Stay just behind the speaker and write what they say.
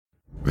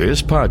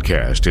This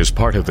podcast is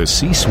part of the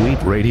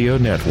C-Suite Radio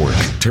Network,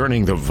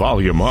 turning the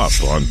volume up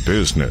on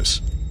business.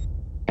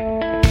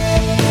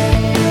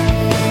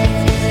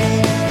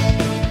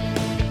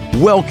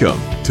 Welcome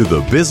to the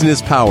Business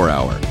Power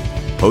Hour,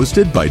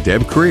 hosted by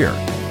Deb Creer.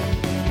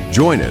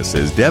 Join us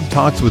as Deb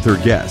talks with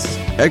her guests,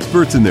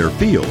 experts in their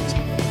fields,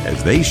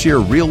 as they share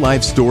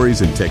real-life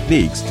stories and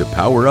techniques to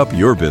power up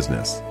your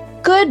business.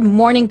 Good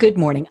morning, good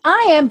morning.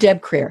 I am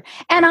Deb Creer,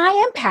 and I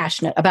am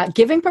passionate about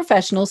giving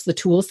professionals the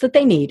tools that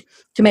they need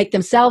to make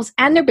themselves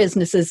and their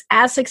businesses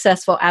as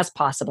successful as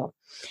possible.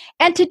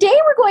 And today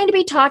we're going to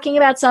be talking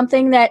about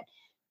something that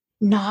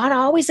not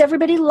always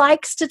everybody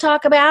likes to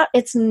talk about.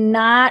 It's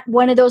not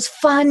one of those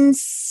fun,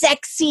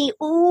 sexy,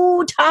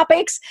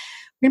 topics.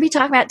 We're going to be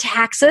talking about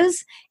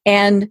taxes,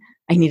 and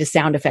I need a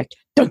sound effect.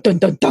 Dun, dun,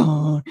 dun,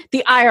 dun.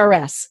 The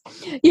IRS.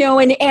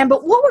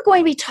 But what we're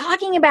going to be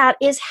talking about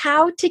is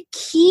how to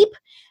keep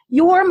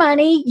your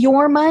money,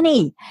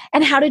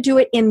 and how to do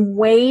it in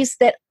ways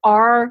that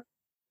are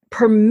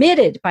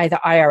permitted by the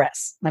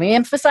IRS. Let me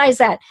emphasize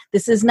that.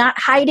 This is not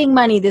hiding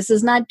money. This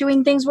is not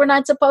doing things we're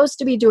not supposed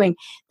to be doing.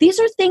 These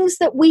are things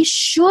that we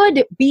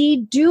should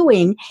be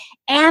doing,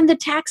 and the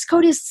tax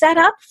code is set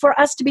up for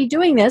us to be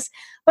doing this.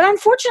 But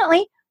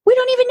unfortunately, we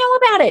don't even know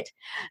about it.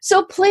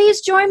 So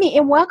please join me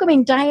in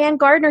welcoming Diane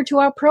Gardner to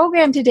our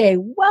program today.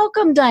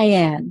 Welcome,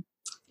 Diane.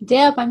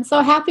 Deb, I'm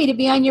so happy to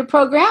be on your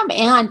program,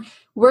 and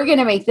we're going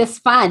to make this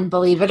fun,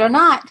 believe it or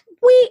not.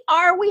 We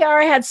are.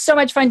 I had so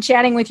much fun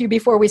chatting with you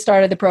before we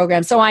started the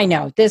program, so I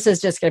know this is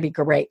just going to be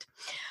great.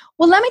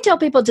 Well, let me tell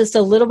people just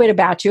a little bit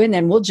about you, and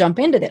then we'll jump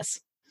into this.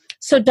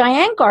 So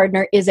Diane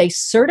Gardner is a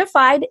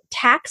certified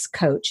tax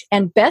coach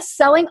and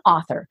best-selling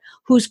author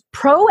whose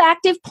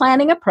proactive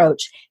planning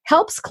approach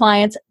helps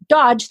clients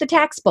dodge the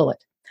tax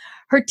bullet.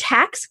 Her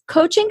tax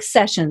coaching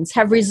sessions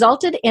have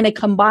resulted in a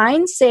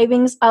combined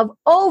savings of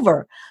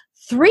over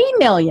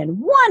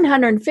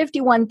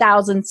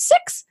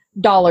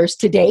 $3,151,006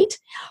 to date.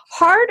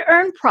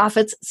 Hard-earned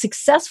profits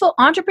successful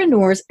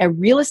entrepreneurs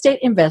and real estate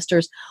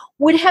investors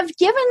would have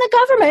given the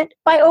government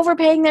by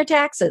overpaying their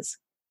taxes.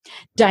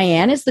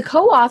 Diane is the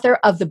co-author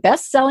of the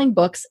best-selling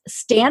books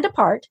Stand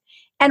Apart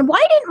and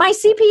Why Didn't My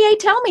CPA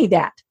Tell Me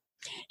That?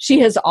 She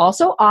has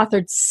also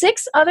authored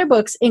 6 other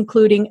books,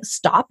 including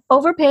Stop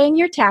Overpaying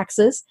Your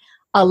Taxes,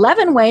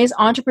 11 Ways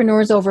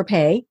Entrepreneurs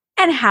Overpay,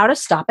 and How to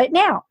Stop It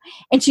Now.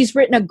 And she's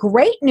written a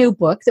great new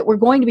book that we're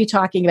going to be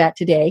talking about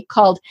today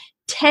called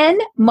 10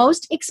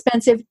 Most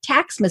Expensive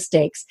Tax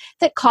Mistakes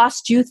That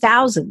Cost You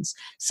Thousands.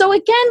 So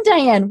again,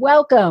 Diane,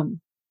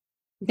 welcome.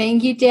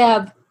 Thank you,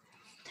 Deb.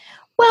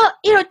 Well,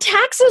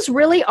 taxes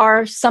really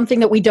are something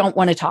that we don't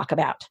want to talk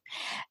about.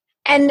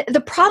 And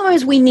the problem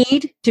is we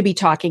need to be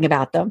talking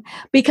about them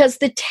because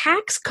the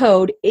tax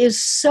code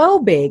is so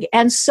big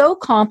and so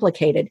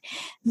complicated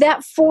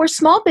that for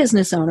small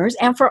business owners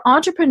and for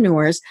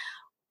entrepreneurs,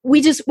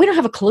 we don't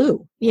have a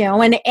clue,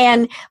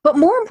 but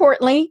more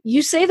importantly,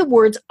 you say the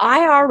words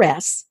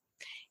IRS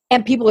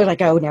and people are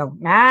like, oh no,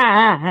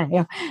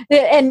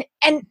 and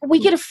we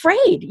get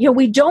afraid,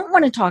 we don't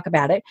want to talk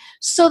about it.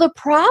 So the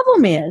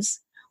problem is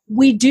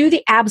we do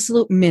the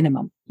absolute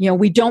minimum.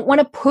 We don't want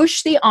to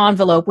push the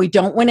envelope. We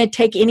don't want to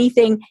take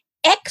anything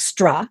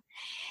extra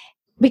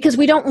because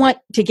we don't want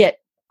to get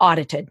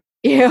audited.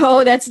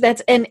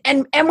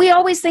 And we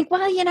always think,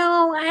 well,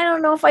 I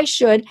don't know if I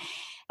should.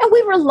 And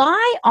we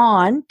rely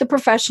on the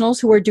professionals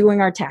who are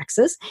doing our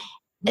taxes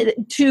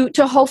to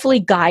hopefully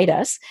guide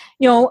us.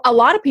 A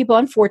lot of people,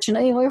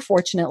 unfortunately or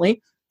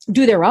fortunately,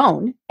 do their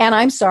own. And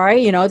I'm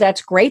sorry,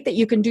 that's great that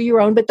you can do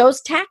your own, but those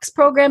tax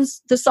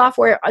programs, the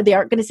software, they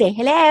aren't going to say,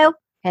 hello,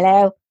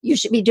 you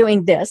should be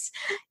doing this,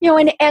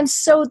 and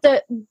so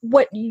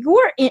what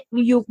you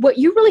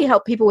really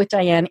help people with,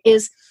 Diane,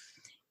 is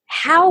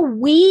how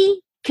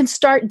we can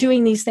start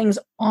doing these things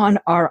on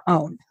our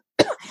own.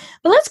 But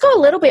let's go a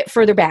little bit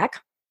further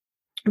back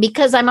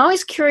because I'm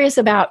always curious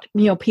about,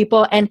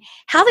 people and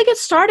how they get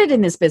started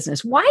in this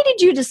business. Why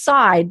did you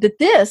decide that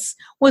this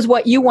was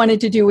what you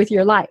wanted to do with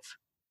your life?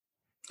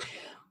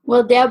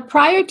 Well, Deb,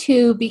 prior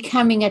to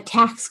becoming a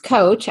tax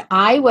coach,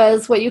 I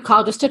was what you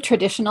call just a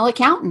traditional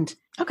accountant.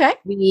 Okay.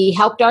 We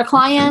helped our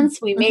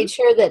clients. We made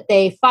sure that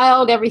they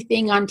filed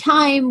everything on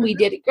time. We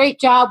did a great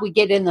job. We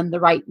get in them the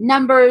right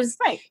numbers.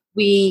 Right.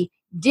 We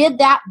did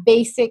that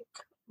basic,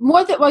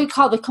 more than what we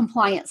call the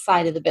compliance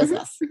side of the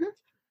business. Mm-hmm.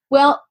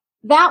 Well,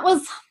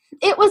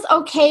 it was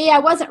okay. I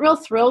wasn't real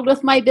thrilled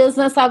with my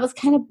business. I was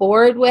kind of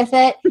bored with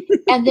it.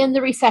 And then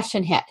the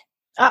recession hit.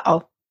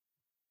 Uh-oh.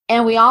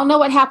 And we all know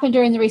what happened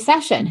during the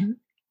recession. Mm-hmm.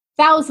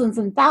 Thousands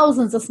and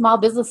thousands of small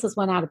businesses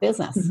went out of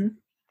business. Mm-hmm.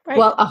 Right.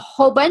 Well, a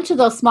whole bunch of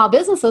those small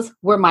businesses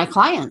were my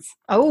clients.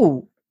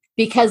 Oh.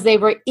 Because they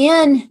were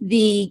in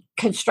the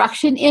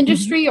construction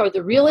industry or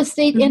the real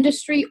estate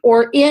industry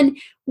or in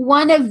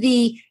one of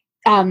the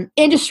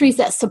industries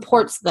that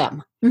supports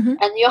them. Mm-hmm.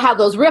 And you'll have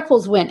those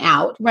ripples went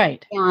out.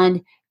 Right.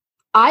 And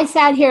I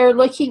sat here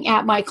looking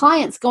at my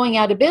clients going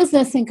out of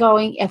business and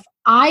going, if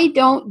I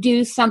don't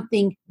do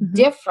something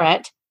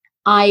different,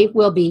 I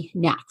will be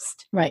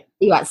next. Right.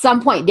 At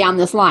some point down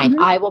this line,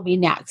 I will be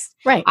next.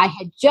 Right. I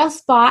had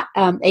just bought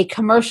a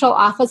commercial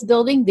office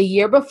building the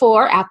year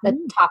before at the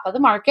top of the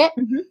market.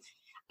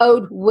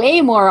 Owed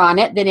way more on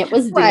it than it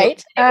was due.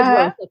 Right. It was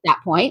worth at that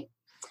point.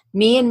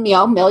 Me and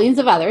millions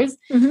of others,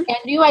 and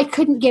knew I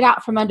couldn't get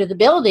out from under the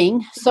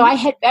building. So I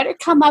had better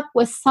come up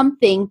with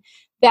something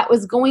that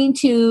was going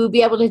to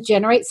be able to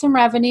generate some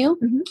revenue,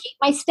 keep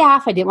my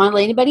staff. I didn't want to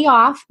lay anybody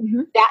off.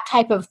 That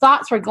type of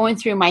thoughts were going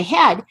through my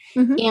head,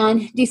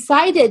 and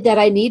decided that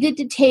I needed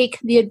to take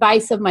the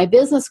advice of my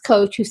business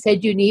coach, who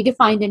said, you need to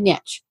find a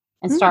niche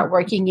and start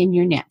working in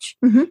your niche.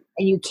 And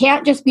you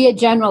can't just be a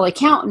general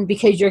accountant,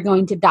 because you're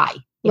going to die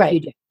if you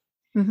do.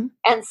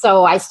 And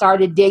so I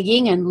started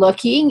digging and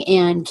looking,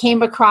 and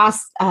came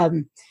across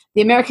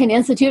the American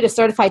Institute of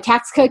Certified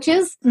Tax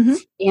Coaches,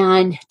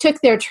 and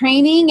took their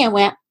training and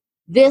went,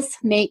 this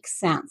makes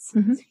sense.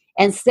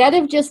 Instead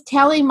of just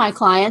telling my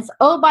clients,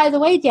 oh, by the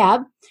way,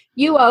 Deb,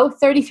 you owe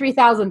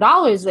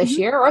 $33,000 this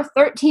year, or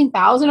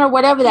 $13,000, or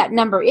whatever that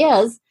number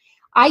is,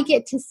 I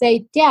get to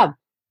say, Deb,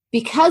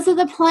 because of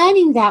the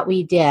planning that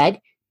we did,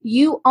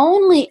 you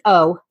only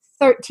owe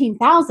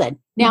 $13,000.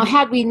 Now,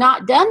 had we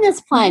not done this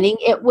planning,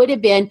 it would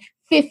have been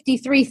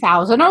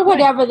 $53,000, or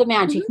whatever the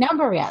magic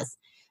number is.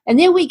 And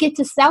then we get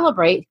to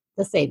celebrate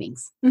the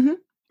savings. And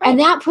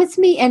that puts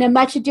me in a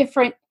much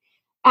different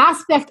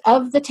aspect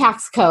of the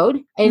tax code.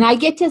 And I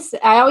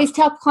always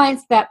tell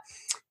clients that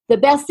the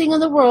best thing in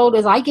the world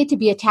is I get to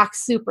be a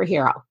tax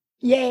superhero.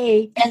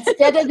 Yay.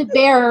 Instead of the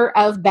bearer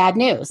of bad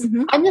news.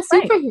 I'm the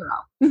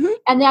superhero.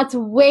 And that's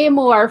way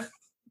more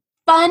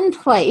fun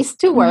place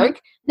to work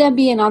than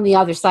being on the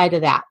other side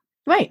of that.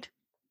 Right.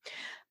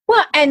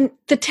 Well, and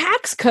the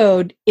tax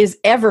code is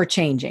ever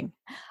changing.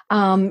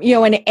 And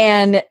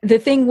the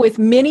thing with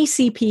many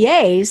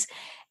CPAs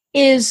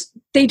is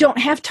they don't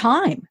have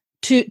time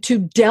to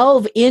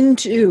delve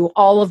into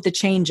all of the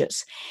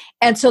changes.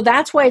 And so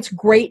that's why it's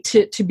great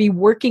to be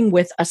working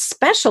with a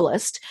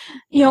specialist,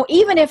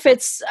 even if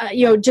it's,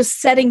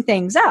 just setting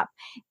things up.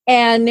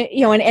 And,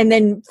 and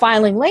then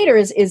filing later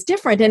is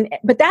different.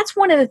 But that's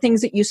one of the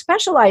things that you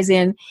specialize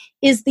in,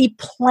 is the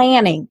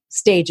planning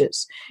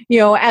stages,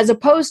 as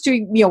opposed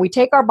to, we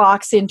take our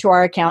box into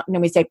our accountant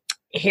and we say,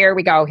 here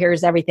we go,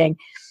 here's everything.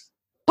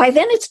 By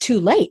then it's too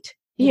late.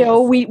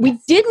 We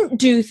didn't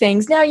do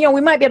things. Now,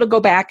 we might be able to go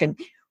back and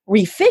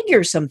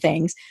refigure some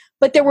things,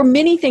 but there were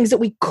many things that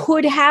we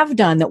could have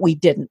done that we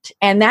didn't.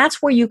 And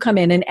that's where you come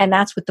in, and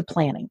that's with the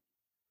planning.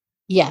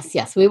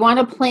 Yes. We want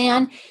to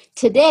plan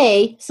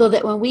today so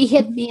that when we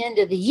hit the end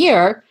of the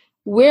year,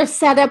 we're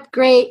set up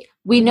great.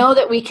 We know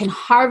that we can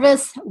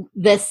harvest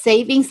the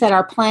savings that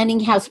our planning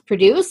has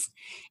produced.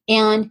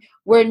 And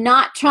we're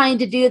not trying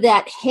to do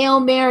that Hail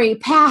Mary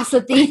pass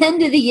at the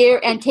end of the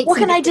year and take What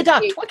can I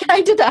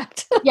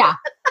deduct? Yeah.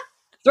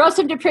 Throw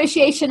some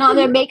depreciation on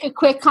there, make a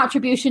quick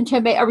contribution to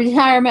a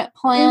retirement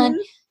plan.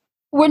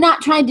 We're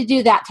not trying to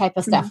do that type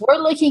of stuff. We're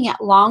looking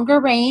at longer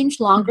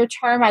range, longer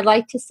term. I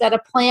like to set a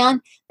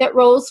plan that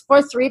rolls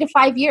for 3 to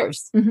 5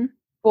 years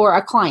for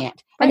a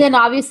client. Right. And then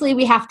obviously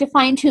we have to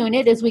fine tune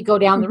it as we go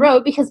down the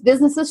road, because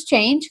businesses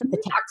change,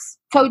 the tax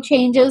code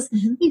changes,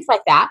 things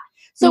like that.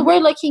 So we're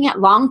looking at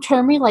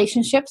long-term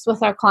relationships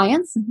with our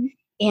clients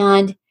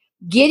and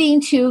getting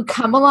to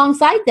come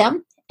alongside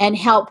them and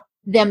help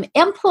them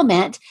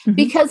implement,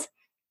 because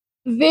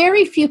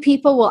very few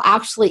people will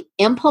actually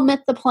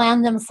implement the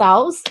plan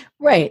themselves.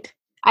 Right.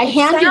 I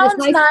hand you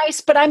this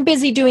nice, but I'm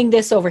busy doing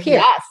this over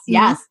here.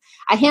 Yes.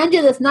 I hand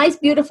you this nice,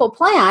 beautiful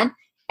plan,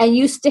 and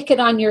you stick it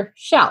on your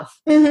shelf,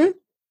 and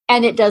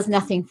it does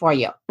nothing for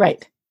you.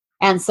 Right.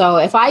 And so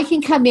if I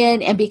can come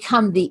in and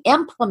become the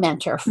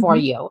implementer for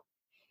you,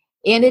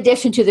 in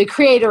addition to the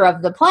creator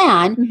of the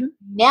plan,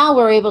 now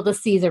we're able to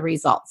see the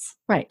results.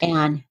 Right.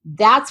 And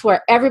that's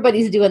where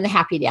everybody's doing the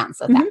happy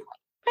dance at that point.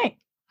 Right.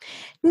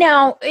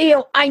 Now,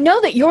 I know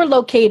that you're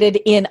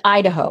located in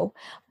Idaho,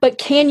 but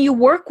can you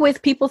work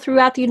with people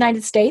throughout the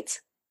United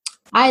States?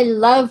 I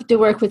love to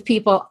work with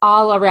people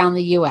all around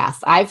the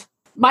U.S.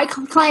 My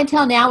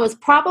clientele now is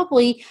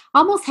probably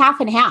almost half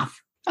and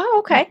half. Oh,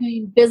 okay.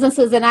 Between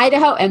businesses in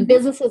Idaho and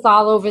businesses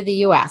all over the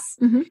U.S.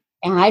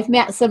 And I've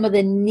met some of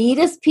the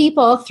neatest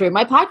people through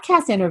my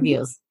podcast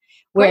interviews,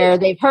 where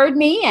they've heard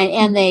me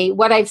and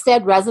what I've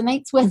said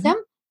resonates with them.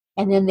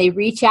 And then they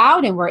reach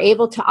out, and we're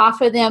able to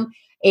offer them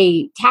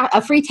a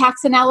free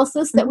tax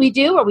analysis that we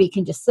do, where we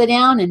can just sit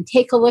down and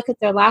take a look at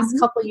their last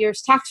couple of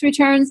years' tax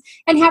returns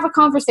and have a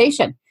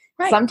conversation.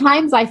 Right.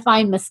 Sometimes I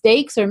find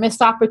mistakes or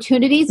missed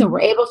opportunities, and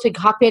we're able to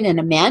hop in and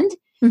amend.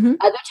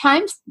 Other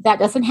times that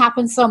doesn't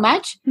happen so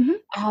much,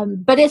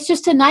 but it's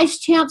just a nice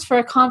chance for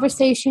a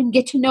conversation,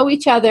 get to know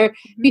each other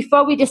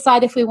before we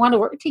decide if we want to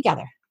work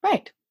together.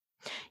 Right.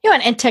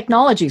 And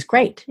technology is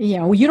great.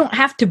 You don't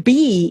have to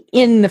be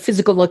in the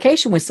physical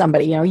location with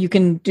somebody. You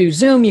can do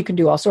Zoom, you can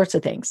do all sorts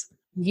of things.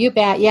 You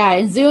bet. Yeah.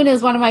 And Zoom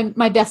is one of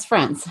my best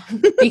friends,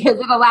 because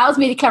it allows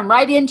me to come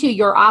right into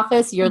your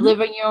office, your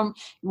living room,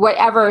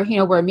 whatever,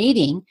 we're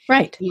meeting.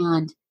 Right.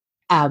 And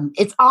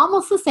it's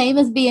almost the same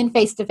as being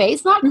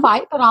face-to-face. Not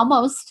quite, but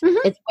almost.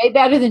 It's way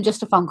better than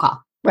just a phone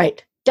call.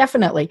 Right.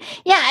 Definitely.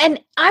 Yeah. And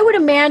I would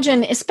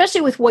imagine,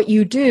 especially with what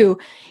you do,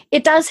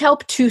 it does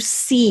help to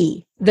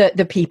see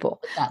the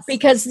people,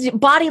 because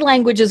body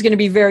language is going to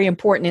be very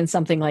important in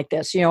something like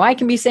this. I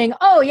can be saying,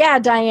 oh yeah,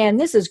 Diane,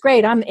 this is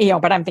great.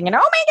 But I'm thinking, oh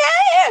my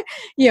God,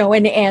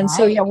 and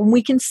so, when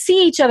we can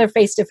see each other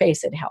face to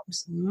face, it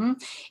helps.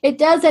 It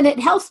does. And it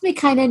helps me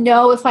kind of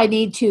know if I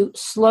need to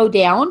slow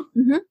down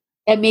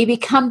and maybe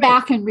come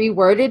back and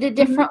reword it a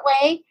different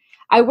way.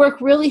 I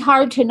work really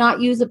hard to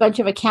not use a bunch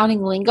of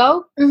accounting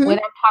lingo when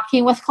I'm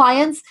talking with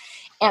clients,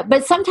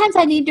 but sometimes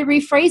I need to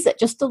rephrase it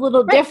just a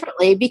little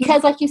differently,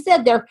 because, like you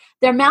said,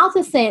 their mouth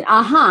is saying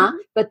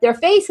but their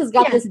face has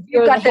got this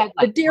deer in the headlights.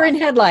 The deer in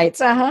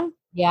headlights.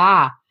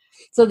 Yeah.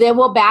 So then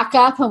we'll back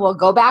up and we'll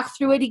go back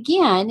through it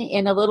again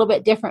in a little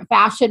bit different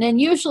fashion,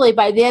 and usually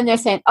by then they're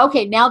saying,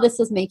 okay, now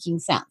this is making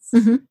sense.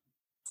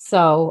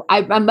 So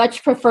I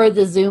much prefer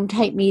the Zoom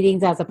type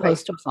meetings as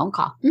opposed to a phone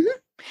call.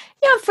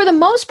 Yeah, for the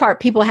most part,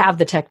 people have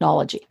the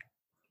technology.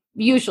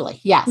 Usually,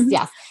 yes.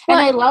 And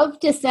I love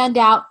to send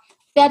out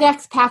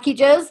FedEx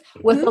packages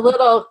with a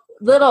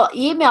little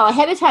email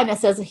ahead of time that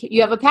says,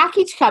 you have a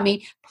package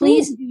coming.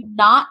 Please do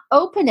not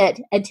open it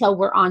until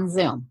we're on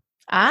Zoom.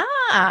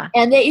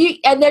 And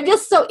they're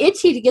just so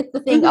itchy to get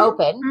the thing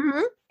open.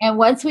 And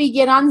once we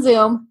get on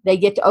Zoom, they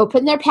get to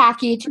open their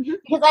package,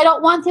 because I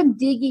don't want them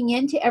digging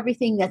into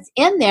everything that's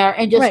in there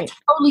and just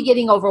totally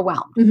getting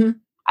overwhelmed.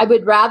 I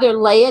would rather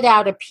lay it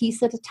out a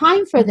piece at a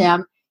time for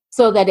them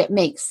so that it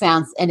makes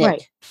sense and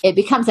it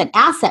becomes an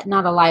asset,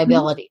 not a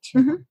liability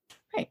to them.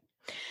 Right.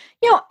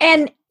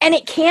 And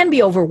it can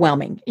be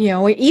overwhelming,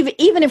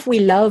 even if we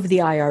love the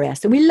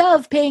IRS and we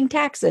love paying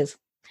taxes.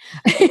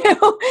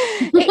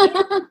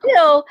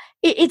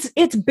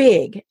 It's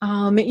big,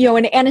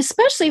 and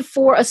especially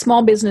for a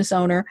small business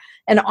owner,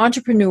 an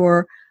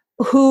entrepreneur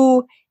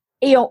who,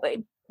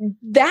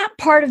 that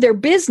part of their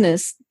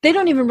business, they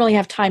don't even really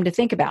have time to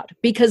think about,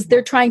 because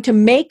they're trying to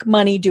make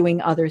money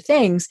doing other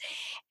things.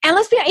 And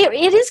let's be honest,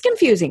 it is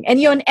confusing.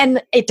 And,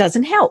 and it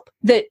doesn't help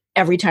that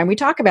every time we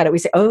talk about it, we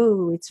say,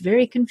 oh, it's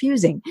very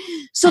confusing.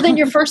 So then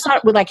your first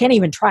thought, well, I can't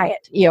even try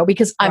it,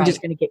 because I'm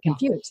just going to get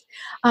confused.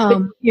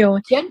 And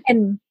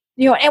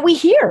we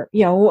hear,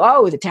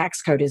 oh, the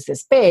tax code is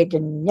this big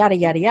and yada,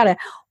 yada, yada.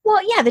 Well,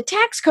 yeah, the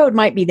tax code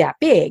might be that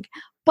big,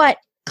 but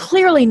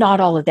clearly not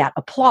all of that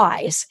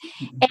applies.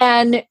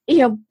 And,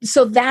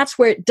 so that's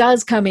where it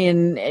does come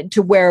in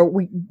to where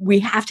we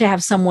have to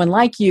have someone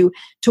like you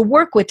to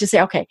work with to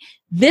say, okay,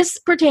 this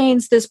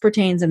pertains,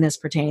 and this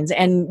pertains.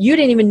 And you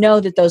didn't even know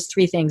that those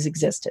three things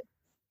existed.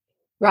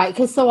 Right.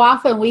 Because so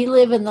often we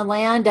live in the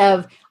land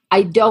of,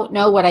 I don't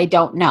know what I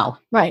don't know.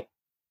 Right.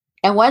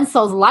 And once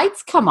those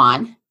lights come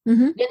on,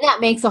 then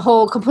that makes a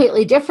whole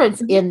completely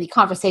difference in the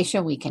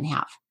conversation we can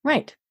have.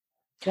 Right.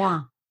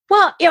 Yeah.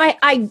 Well,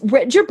 I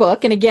read your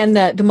book, and again,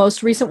 the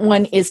most recent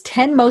one is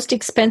 10 Most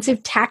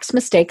Expensive Tax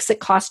Mistakes That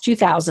Cost You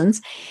Thousands.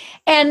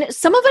 And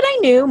some of it I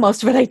knew,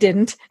 most of it I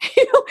didn't.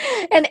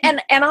 And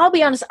I'll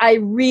be honest, I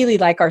really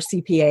like our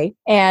CPA,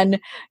 and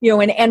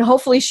and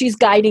hopefully she's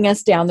guiding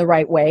us down the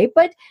right way.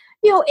 But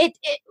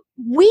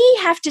we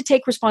have to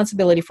take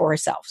responsibility for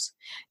ourselves.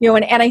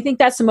 And I think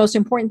that's the most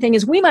important thing,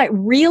 is we might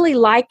really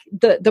like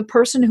the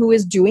person who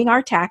is doing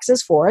our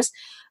taxes for us.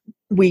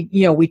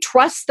 We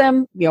trust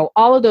them,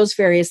 all of those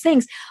various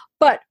things,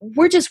 but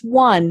we're just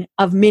one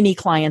of many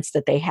clients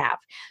that they have.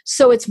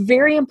 So it's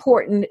very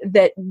important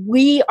that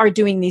we are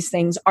doing these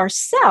things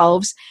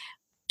ourselves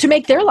to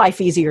make their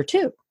life easier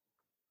too.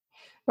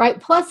 Right.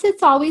 Plus,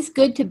 it's always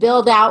good to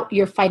build out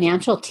your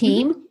financial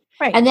team.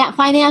 Right. And that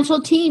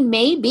financial team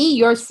may be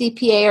your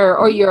CPA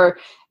or your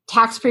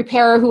tax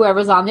preparer,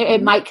 whoever's on there.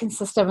 It might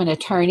consist of an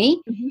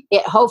attorney.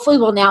 It hopefully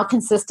will now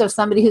consist of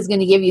somebody who's going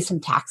to give you some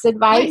tax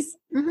advice.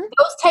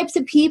 Those types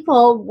of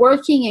people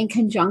working in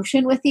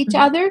conjunction with each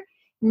other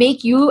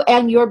make you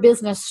and your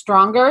business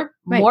stronger,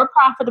 more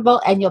profitable,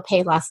 and you'll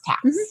pay less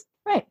tax.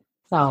 Right.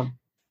 So,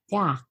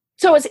 yeah.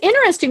 So it's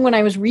interesting when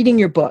I was reading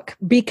your book,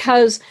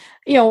 because,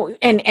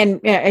 and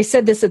I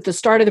said this at the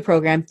start of the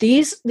program,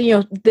 these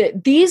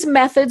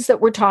methods that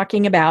we're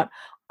talking about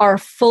are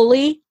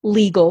fully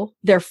legal.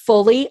 They're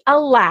fully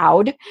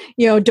allowed.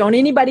 Don't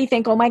anybody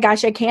think, oh my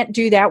gosh, I can't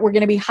do that. We're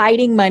going to be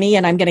hiding money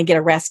and I'm going to get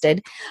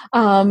arrested.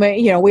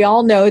 We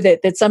all know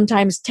that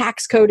sometimes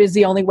tax code is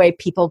the only way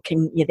people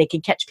can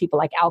catch people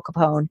like Al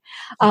Capone,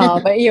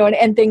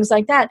 and things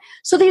like that.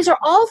 So these are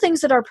all things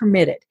that are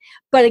permitted.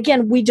 But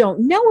again, we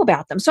don't know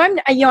about them. So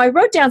I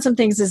wrote down some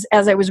things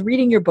as I was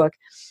reading your book,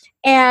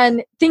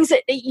 and things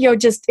that,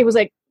 it was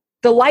like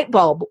the light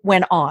bulb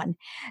went on,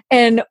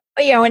 and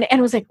it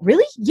was like,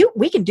 really?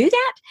 We can do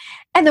that?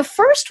 And the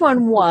first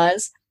one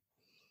was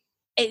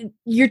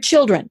your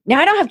children. Now,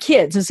 I don't have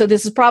kids, and so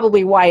this is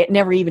probably why it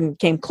never even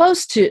came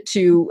close to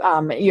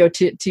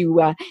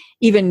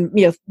even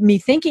me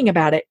thinking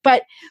about it.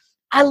 But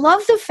I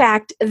love the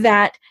fact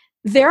that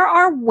there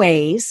are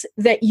ways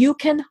that you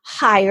can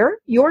hire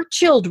your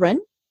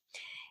children,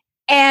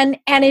 and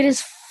it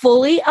is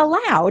fully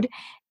allowed.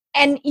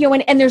 And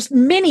there's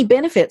many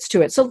benefits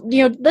to it. So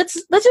let's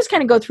just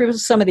kind of go through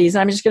some of these.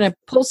 I'm just going to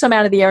pull some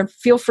out of the air.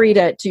 Feel free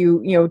to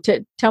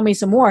tell me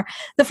some more.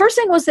 The first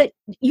thing was that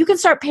you can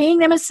start paying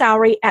them a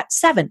salary at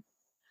 7.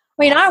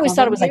 I mean, I always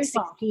thought it was like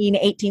 16,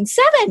 18,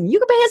 7. You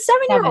can pay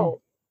a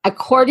 7-year-old.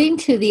 According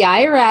to the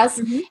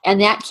IRS,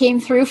 and that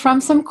came through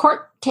from some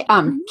court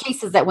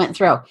cases that went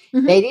through.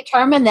 They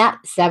determined that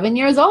 7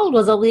 years old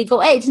was a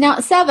legal age. Now,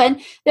 at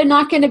 7, they're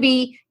not going to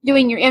be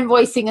doing your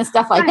invoicing and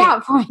stuff like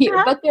that for you.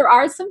 But there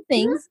are some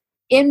things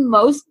in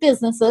most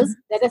businesses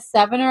that a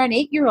 7 or an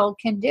 8-year-old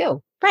can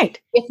do. Right.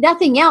 If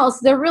nothing else,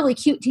 they're really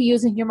cute to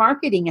use in your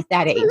marketing at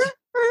that age.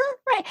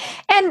 Right.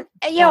 And,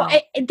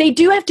 they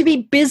do have to be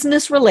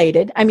business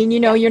related. I mean,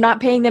 you're not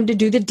paying them to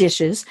do the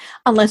dishes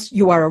unless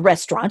you are a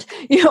restaurant,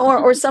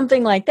 or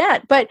something like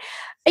that. But,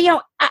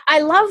 I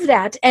love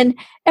that. And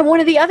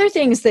one of the other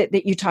things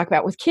that you talk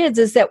about with kids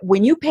is that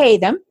when you pay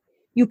them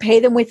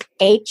with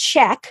a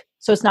check.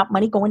 So it's not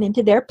money going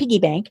into their piggy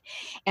bank,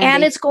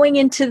 and it's going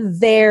into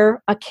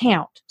their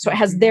account. So it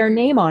has their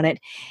name on it.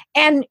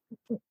 And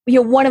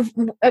one of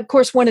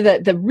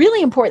the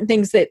really important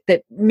things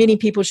that many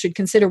people should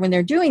consider when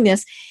they're doing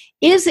this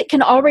is it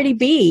can already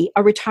be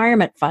a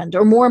retirement fund,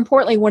 or more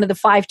importantly, one of the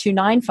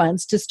 529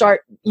 funds to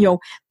start,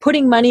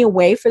 putting money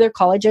away for their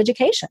college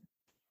education.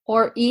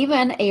 Or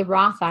even a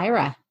Roth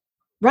IRA.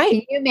 Right.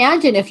 Can you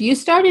imagine if you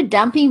started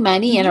dumping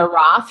money in a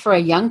Roth for a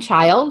young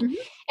child,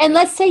 and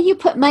let's say you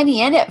put money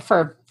in it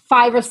for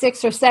 5 or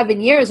 6 or 7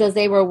 years as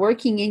they were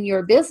working in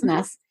your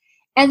business,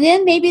 and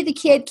then maybe the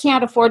kid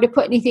can't afford to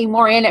put anything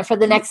more in it for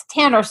the next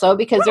 10 or so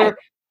because they're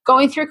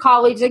going through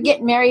college, they're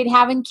getting married,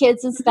 having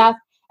kids and stuff,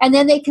 and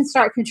then they can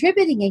start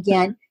contributing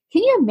again.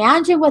 Can you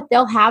imagine what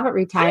they'll have at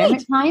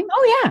retirement time?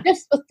 Oh, yeah.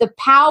 Just with the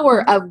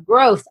power of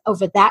growth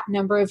over that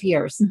number of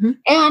years.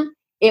 And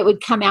it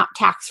would come out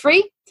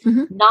tax-free.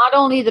 Not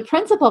only the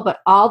principal, but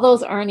all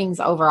those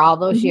earnings over all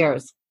those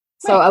years.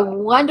 So a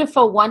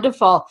wonderful,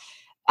 wonderful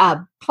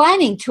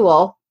planning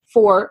tool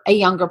for a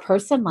younger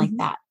person like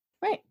that.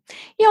 Right.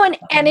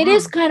 And it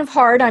is kind of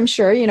hard, I'm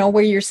sure,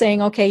 where you're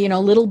saying, okay,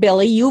 little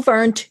Billy, you've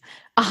earned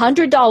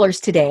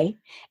 $100 today,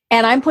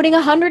 and I'm putting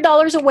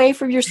 $100 away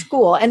from your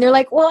school. And they're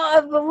like,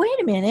 well, but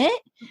wait a minute.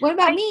 What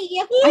about me?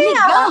 Yeah,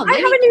 I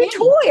have a new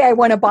toy I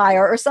want to buy,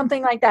 or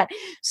something like that.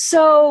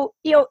 So,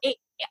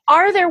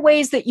 are there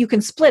ways that you can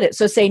split it?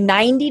 So say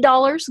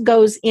 $90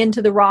 goes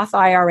into the Roth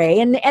IRA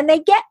and they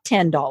get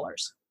 $10.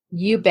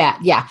 You bet.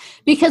 Yeah.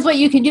 Because what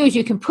you can do is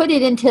you can put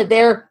it into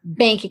their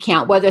bank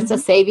account, whether it's a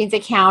savings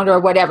account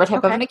or whatever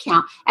type of an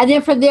account. And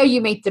then from there,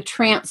 you make the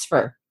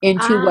transfer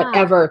into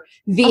whatever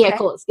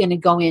vehicle it's going to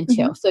go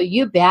into. So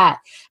you bet.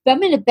 But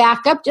I'm going to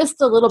back up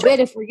just a little bit.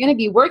 If we're going to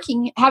be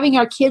having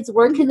our kids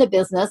work in the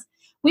business,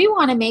 we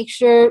want to make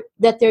sure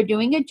that they're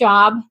doing a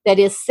job that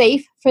is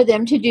safe for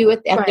them to do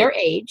it at their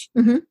age,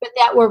 but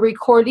that we're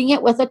recording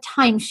it with a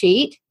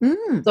timesheet.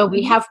 So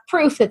we have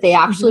proof that they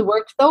actually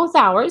worked those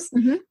hours.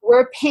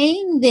 We're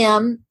paying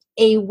them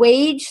a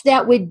wage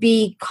that would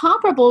be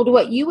comparable to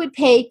what you would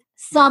pay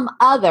some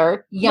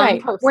other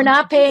young person. We're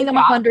not paying them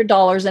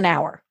 $100 an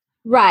hour.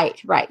 Right.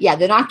 Yeah,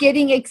 they're not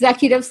getting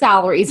executive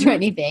salaries or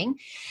anything.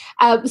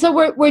 So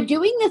we're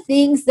doing the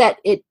things that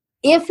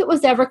if it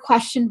was ever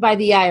questioned by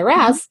the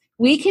IRS,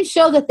 we can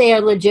show that they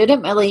are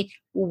legitimately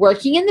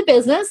working in the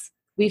business.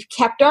 We've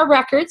kept our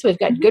records. We've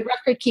got good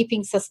record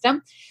keeping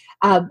system.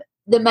 The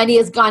money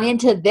has gone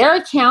into their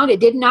account.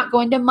 It did not go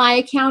into my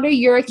account or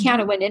your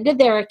account. It went into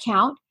their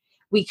account.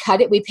 We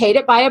cut it. We paid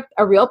it by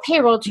a real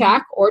payroll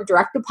check or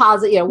direct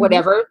deposit,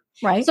 whatever.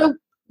 Right. So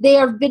they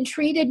have been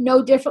treated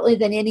no differently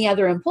than any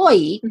other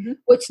employee,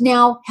 which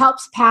now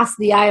helps pass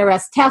the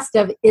IRS test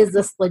of, is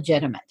this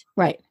legitimate?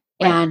 Right.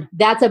 And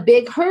that's a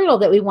big hurdle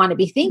that we want to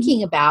be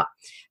thinking about,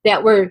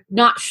 that we're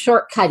not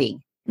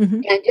shortcutting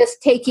and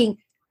just taking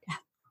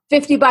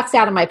 $50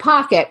 out of my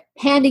pocket,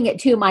 handing it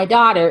to my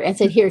daughter and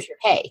said, here's your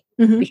pay.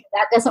 Because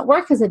that doesn't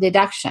work as a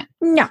deduction.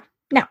 No.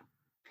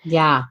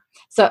 Yeah.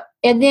 So,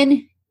 and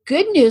then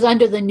good news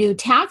under the new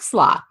tax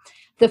law,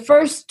 the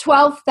first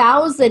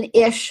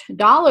 $12,000-ish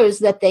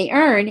that they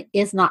earn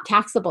is not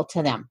taxable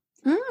to them.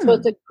 So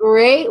it's a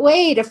great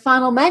way to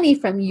funnel money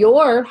from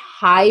your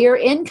higher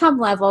income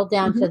level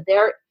down to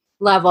their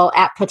level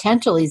at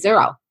potentially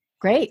zero.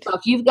 Great. So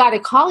if you've got a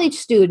college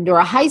student or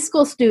a high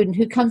school student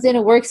who comes in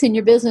and works in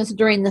your business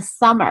during the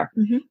summer,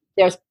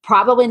 there's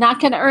probably not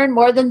going to earn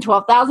more than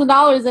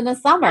 $12,000 in a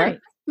summer.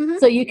 Right.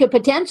 So you could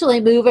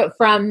potentially move it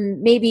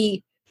from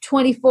maybe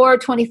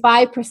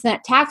 24-25%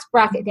 tax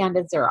bracket down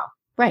to zero.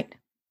 Right.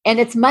 And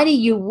it's money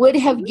you would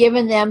have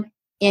given them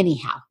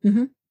anyhow.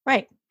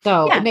 Right.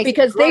 So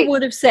because they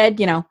would have said,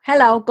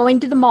 hello,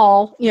 going to the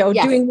mall,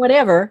 doing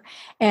whatever.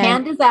 And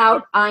hand is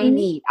out. I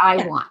need,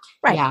 I want.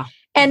 Right. Yeah.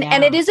 And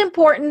it is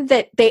important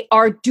that they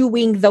are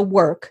doing the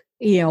work.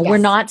 We're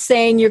not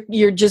saying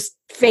you're just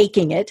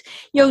faking it,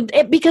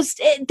 because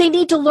they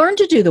need to learn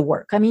to do the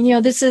work. I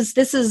mean, this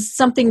is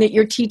something that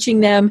you're teaching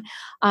them.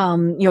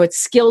 It's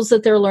skills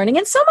that they're learning.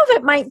 And some of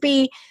it might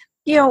be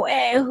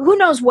who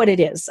knows what it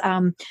is?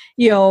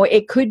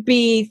 It could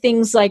be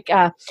things like,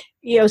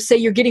 say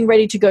you're getting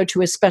ready to go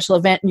to a special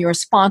event and you're a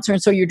sponsor,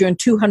 and so you're doing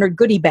 200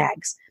 goodie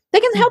bags. They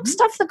can help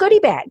stuff the goodie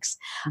bags.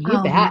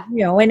 You bet.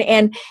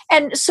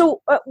 And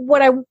so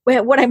what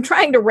I'm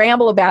trying to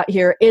ramble about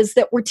here is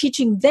that we're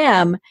teaching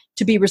them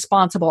to be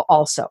responsible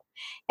also,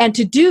 and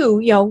to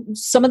do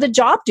some of the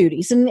job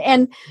duties. And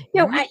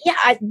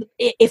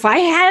if I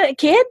had a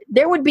kid,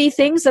 there would be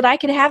things that I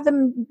could have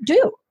them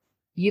do.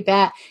 You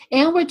bet.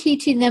 And we're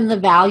teaching them the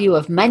value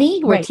of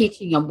money. We're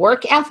teaching them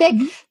work ethic.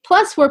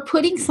 Plus, we're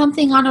putting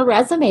something on a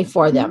resume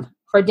for them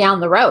for down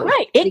the road.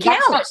 Right. It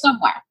counts. Start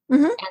somewhere.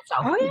 And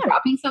so we're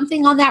dropping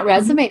something on that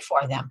resume for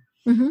them.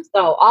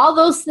 So all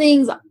those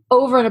things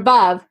over and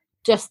above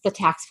just the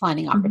tax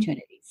planning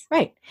opportunities.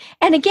 Right.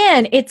 And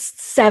again, it's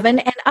 7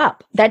 and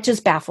up. That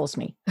just baffles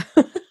me.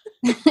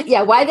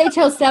 Yeah. Why they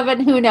chose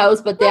 7, who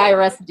knows, but the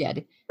IRS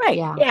did. Right.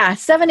 Yeah.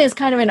 7 is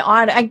kind of an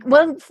odd.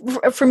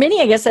 For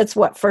many, I guess that's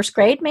what, first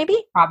grade, maybe.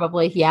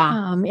 Probably.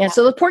 Yeah.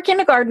 So the poor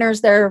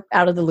kindergartners, they're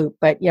out of the loop.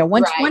 But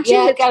once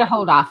you got to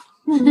hold off.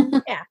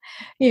 And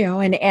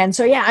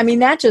so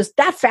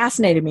that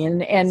fascinated me.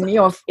 And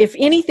if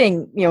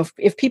anything,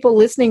 if people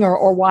listening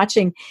or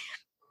watching,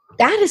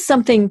 that is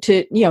something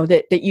to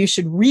that you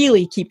should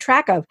really keep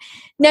track of.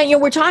 Now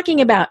we're talking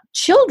about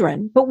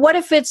children, but what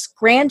if it's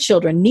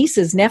grandchildren,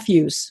 nieces,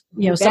 nephews?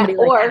 Somebody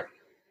like that.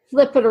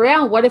 Flip it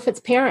around. What if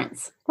it's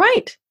parents?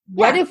 Right.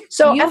 What if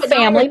a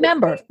family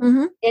member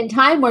in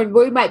time where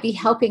we might be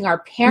helping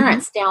our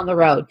parents down the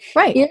road?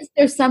 Right. Is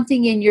there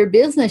something in your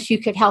business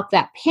you could help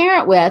that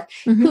parent with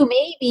who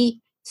may be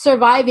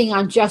surviving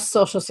on just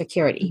Social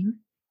Security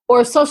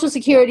or Social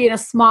Security and a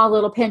small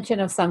little pension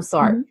of some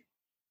sort?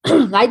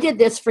 I did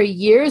this for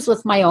years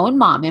with my own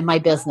mom in my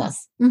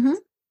business.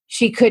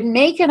 She couldn't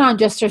make it on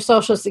just her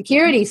Social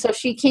Security. So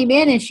she came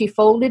in and she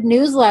folded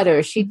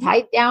newsletters. She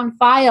typed down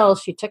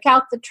files. She took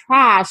out the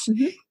trash.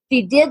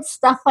 She did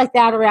stuff like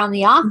that around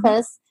the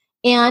office,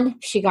 and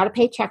she got a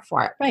paycheck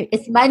for it. Right.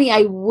 It's money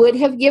I would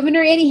have given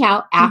her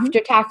anyhow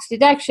after tax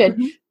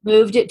deduction,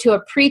 moved it to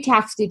a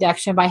pre-tax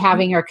deduction by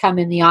having her come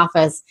in the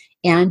office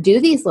and do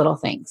these little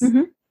things.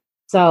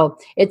 So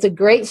it's a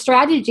great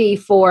strategy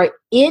for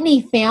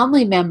any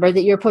family member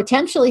that you're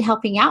potentially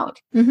helping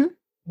out.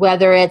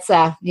 Whether it's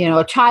a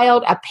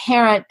child, a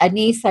parent, a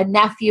niece, a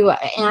nephew, an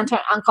aunt,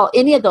 or uncle,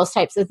 any of those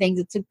types of things.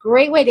 It's a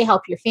great way to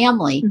help your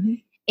family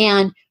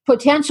and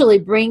potentially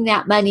bring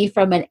that money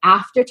from an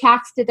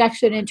after-tax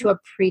deduction into a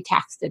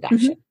pre-tax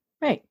deduction.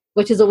 Right.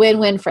 Which is a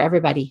win-win for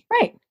everybody.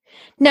 Right.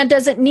 Now,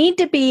 does it need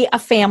to be a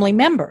family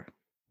member?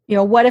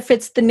 What if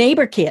it's the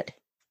neighbor kid?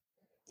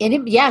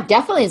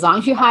 Definitely. As long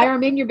as you hire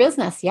them in your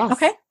business. Yes.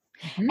 Okay.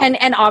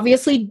 And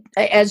obviously,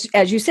 as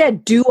you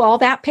said, do all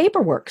that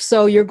paperwork.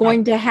 So you're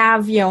going to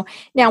have, now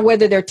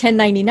whether they're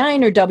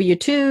 1099 or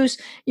W-2s,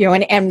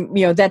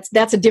 and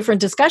that's a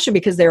different discussion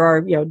because there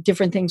are,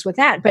 different things with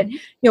that. But,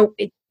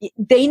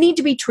 they need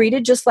to be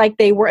treated just like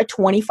they were a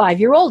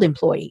 25-year-old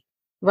employee.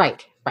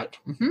 Right.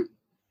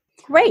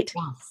 Great.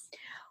 Yes.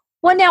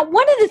 Well, now,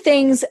 one of the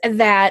things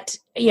that,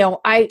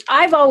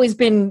 I've always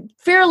been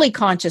fairly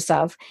conscious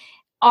of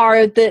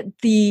are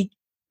the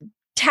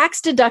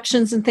tax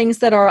deductions and things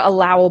that are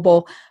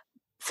allowable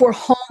for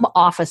home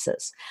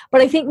offices.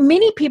 But I think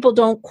many people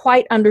don't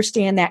quite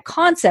understand that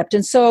concept.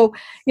 And so,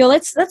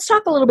 let's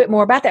talk a little bit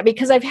more about that,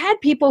 because I've had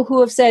people who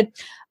have said,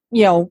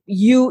 you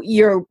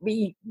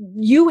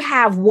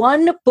have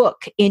one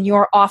book in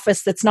your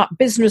office that's not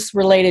business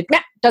related. Nah,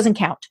 doesn't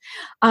count.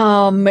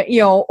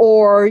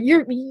 Or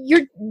you're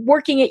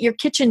working at your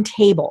kitchen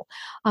table.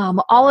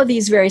 All of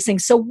these various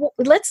things. So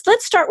let's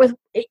start with,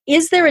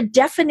 is there a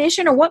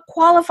definition, or what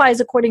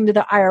qualifies according to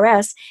the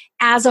IRS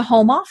as a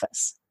home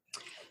office?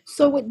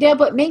 So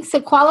Deb, what makes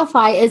it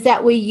qualify is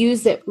that we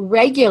use it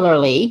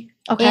regularly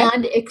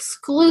and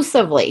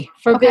exclusively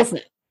for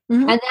business.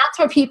 And that's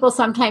where people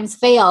sometimes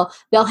fail.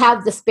 They'll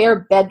have the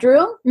spare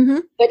bedroom,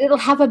 but it'll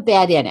have a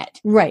bed in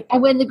it. Right.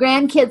 And when the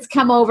grandkids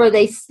come over,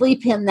 they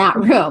sleep in that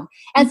room.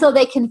 And so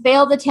they can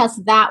fail the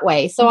test that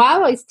way. So I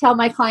always tell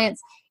my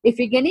clients, if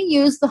you're going to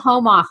use the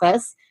home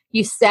office,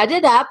 you set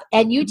it up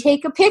and you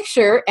take a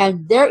picture,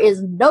 and there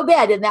is no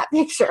bed in that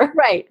picture.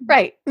 Right.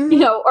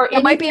 Or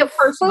it might be a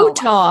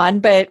futon,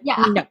 but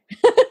no.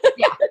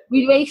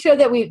 We make sure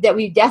that we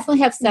definitely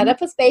have set up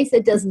a space.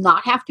 It does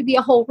not have to be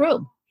a whole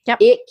room. Yep.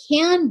 It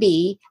can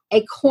be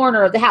a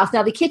corner of the house.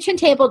 Now, the kitchen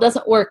table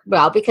doesn't work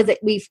well because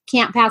we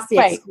can't pass the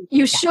exclusion.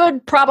 You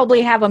should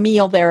probably have a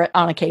meal there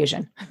on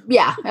occasion.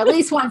 Yeah, at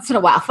least once in a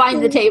while.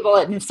 Find the table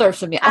and serve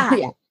some meal.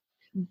 Yeah.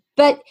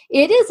 But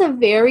it is a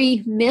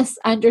very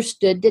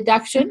misunderstood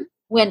deduction.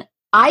 When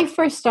I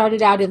first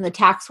started out in the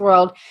tax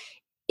world,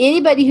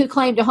 anybody who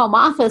claimed a home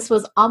office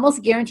was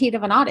almost guaranteed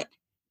of an audit.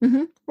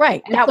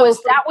 Right. And that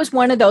was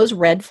one of those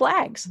red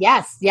flags.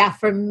 Yes. Yeah.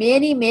 For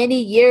many,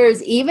 many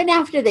years, even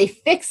after they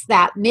fixed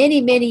that,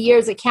 many, many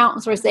years,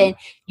 accountants were saying,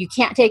 you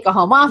can't take a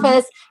home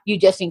office. You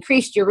just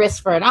increased your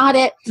risk for an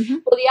audit.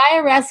 Well, the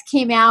IRS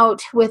came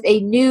out with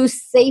a new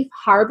safe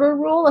harbor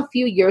rule a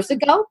few years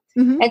ago.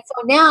 Mm-hmm. And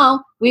so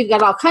now we've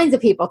got all kinds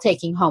of people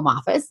taking home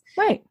office.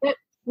 Right. But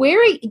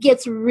where it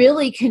gets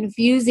really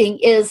confusing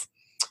is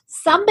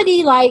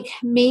somebody like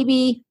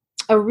maybe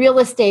a real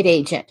estate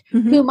agent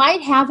Mm-hmm. who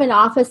might have an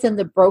office in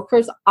the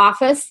broker's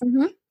office, Mm-hmm.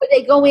 where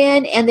they go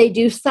in and they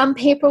do some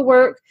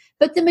paperwork,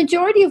 but the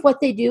majority of what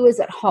they do is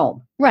at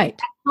home. Right.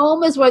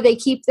 Home is where they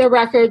keep their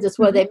records. It's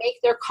where Mm-hmm. they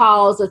make their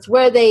calls. It's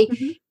where they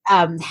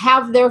Mm-hmm.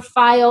 have their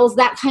files.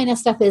 That kind of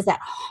stuff is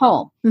at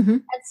home. Mm-hmm.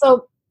 And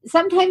so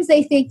sometimes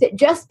they think that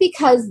just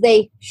because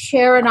they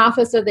share an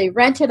office or they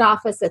rent an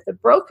office at the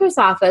broker's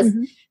office,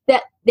 Mm-hmm.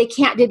 that they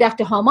can't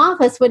deduct a home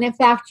office, when in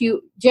fact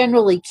you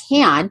generally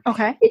can.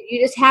 Okay.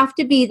 You just have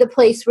to be the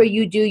place where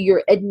you do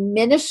your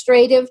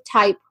administrative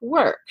type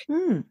work.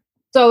 Mm.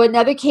 So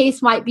another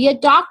case might be a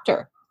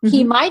doctor. Mm-hmm.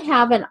 He might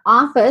have an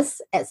office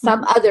at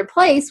some other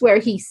place where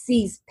he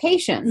sees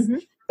patients, Mm-hmm.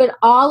 but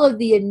all of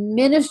the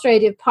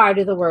administrative part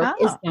of the work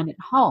is done at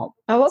home.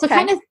 Oh, okay. So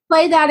kind of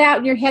play that out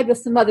in your head with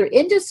some other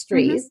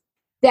industries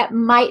that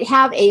might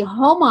have a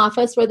home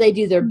office where they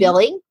do their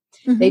billing,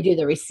 they do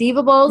the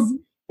receivables,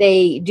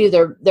 they do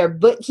their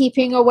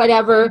bookkeeping or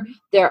whatever.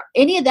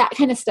 Any of that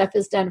kind of stuff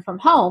is done from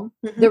home.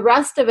 The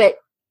rest of it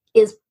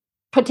is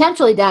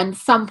potentially done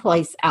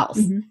someplace else.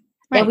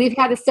 Right. And we've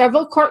had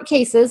several court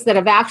cases that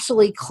have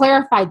actually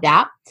clarified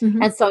that.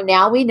 And so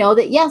now we know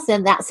that, yes,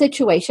 in that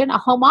situation, a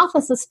home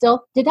office is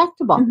still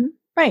deductible.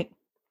 Right.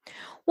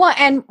 Well,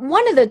 and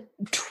one of the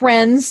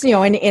trends,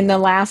 in the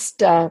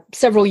last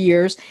several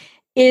years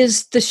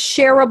is the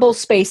shareable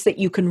space that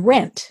you can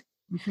rent.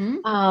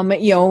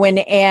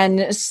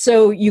 And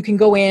so you can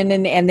go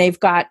in and they've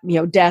got,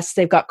 desks,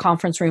 they've got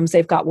conference rooms,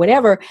 they've got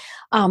whatever.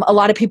 A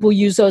lot of people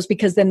use those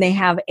because then they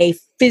have a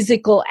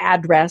physical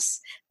address.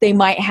 They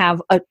might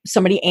have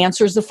somebody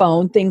answers the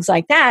phone, things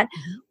like that.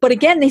 But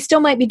again, they still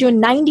might be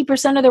doing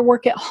 90% of their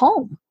work at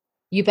home.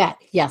 You bet.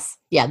 Yes.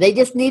 Yeah. They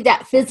just need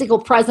that physical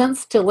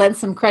presence to lend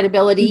some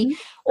credibility,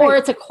 or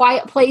it's a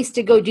quiet place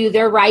to go do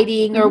their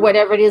writing or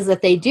whatever it is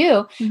that they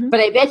do. But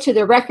I bet you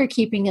the record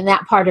keeping in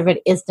that part of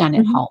it is done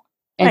at home.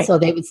 And so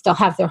they would still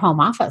have their home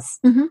office.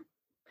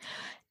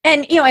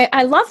 And,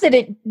 I love that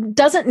it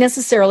doesn't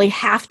necessarily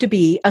have to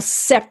be a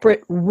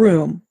separate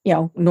room.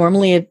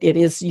 Normally it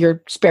is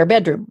your spare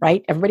bedroom,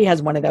 right? Everybody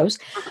has one of those.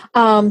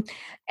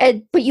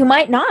 But you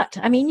might not.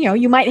 I mean,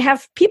 you might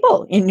have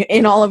people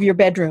in all of your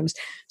bedrooms.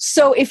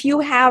 So if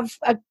you have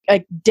a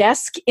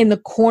desk in the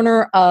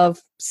corner of,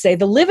 say,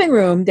 the living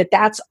room,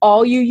 that's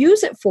all you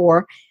use it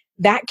for,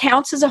 that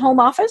counts as a home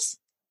office?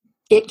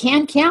 It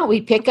can count. We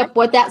pick up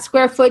what that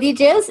square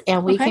footage is,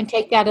 and we can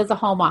take that as a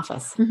home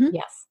office.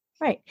 Yes.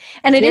 Right.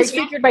 And it is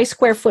figured by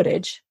square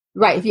footage.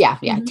 Right. Yeah.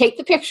 Yeah. Take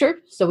the picture.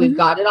 So we've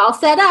got it all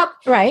set up.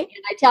 Right.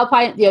 And I tell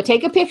clients,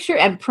 take a picture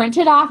and print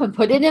it off and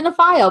put it in a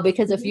file,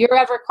 because if you're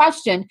ever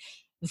questioned,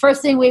 the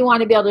first thing we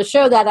want to be able to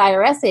show that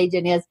IRS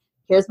agent is,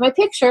 here's my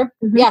picture.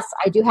 Yes,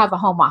 I do have a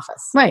home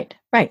office. Right.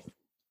 Right.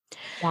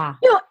 Yeah.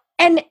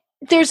 And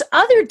there's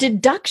other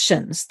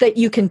deductions that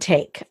you can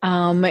take,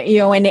 and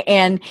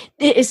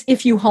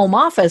if you home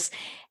office,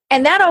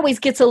 and that always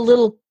gets a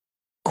little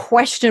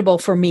questionable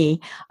for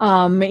me,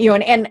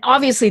 and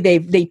obviously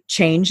they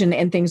change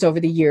and things over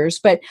the years.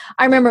 But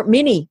I remember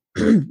many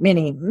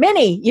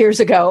years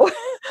ago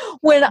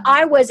when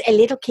I was a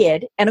little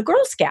kid and a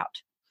Girl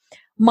Scout,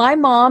 my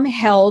mom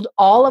held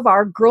all of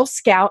our Girl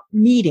Scout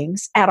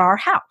meetings at our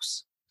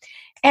house.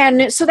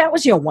 And so that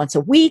was, once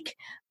a week,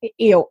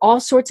 all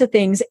sorts of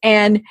things.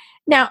 And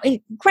now,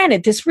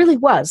 granted, this really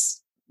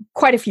was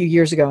quite a few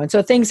years ago. And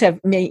so things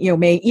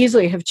may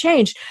easily have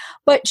changed,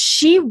 but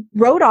she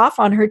wrote off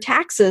on her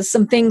taxes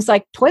some things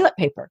like toilet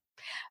paper,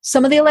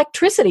 some of the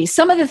electricity,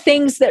 some of the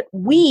things that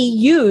we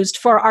used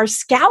for our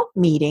Scout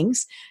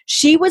meetings,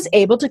 she was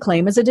able to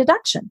claim as a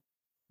deduction.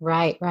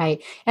 Right,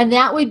 right. And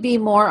that would be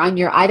more on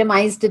your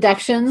itemized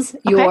deductions,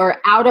 your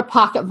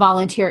out-of-pocket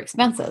volunteer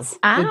expenses.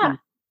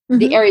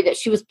 The area that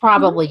she was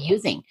probably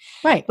using.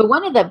 Right. But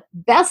one of the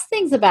best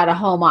things about a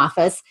home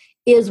office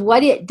is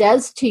what it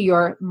does to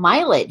your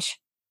mileage.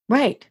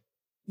 Right.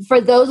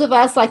 For those of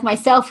us like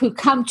myself who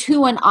come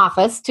to an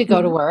office to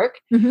go to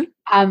work,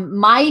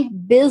 my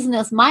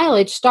business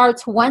mileage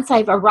starts once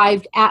I've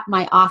arrived at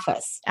my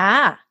office.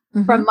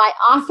 From my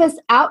office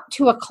out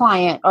to a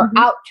client or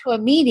out to a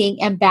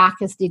meeting and back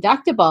is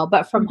deductible.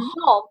 But from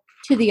home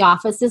to the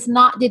office is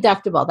not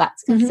deductible.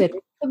 That's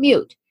considered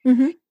commute.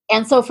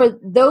 And so for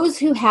those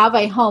who have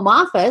a home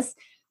office,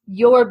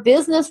 your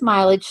business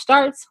mileage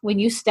starts when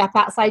you step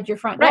outside your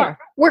front door.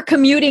 We're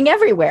commuting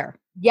everywhere.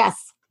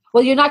 Yes.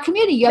 Well, you're not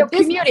commuting. You're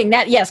commuting.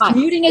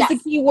 Commuting is the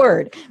key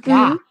word.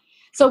 Yeah.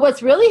 So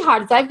what's really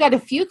hard is I've got a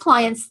few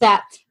clients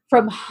that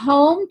from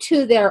home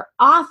to their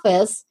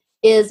office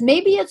is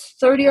maybe it's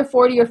 30 or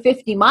 40 or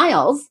 50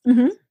 miles,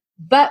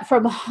 but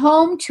from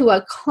home to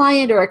a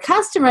client or a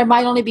customer, it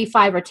might only be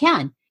 5 or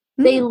 10.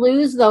 They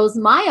lose those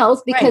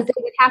miles because they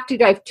would have to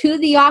drive to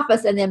the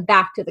office and then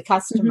back to the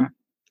customer.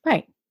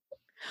 Right.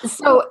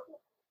 So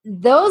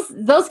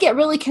those get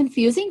really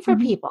confusing for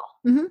people.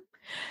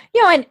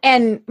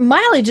 And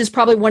mileage is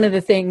probably one of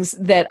the things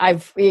that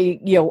I've,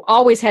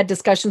 always had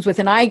discussions with,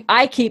 and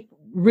I keep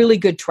really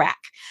good track.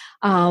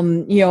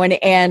 And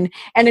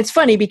it's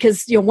funny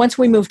because, once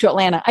we moved to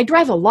Atlanta, I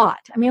drive a lot.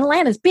 I mean,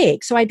 Atlanta's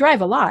big, so I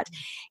drive a lot.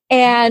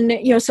 And,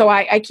 so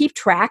I keep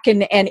track,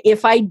 and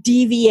if I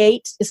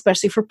deviate,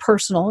 especially for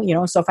personal,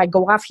 so if I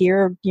go off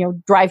here,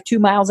 drive 2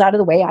 miles out of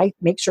the way, I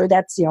make sure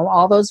that's,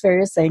 all those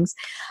various things.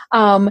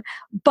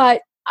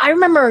 But I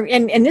remember,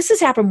 and this has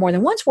happened more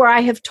than once, where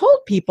I have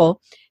told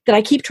people that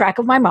I keep track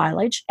of my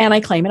mileage and I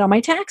claim it on my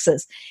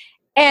taxes.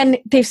 And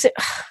they've said,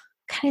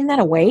 God, isn't that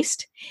a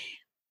waste?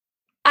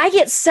 I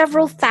get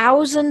several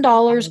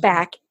 $1,000s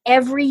back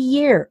every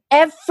year,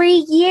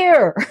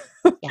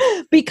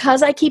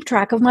 because I keep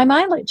track of my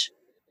mileage.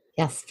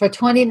 Yes. For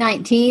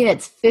 2019,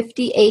 it's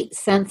 58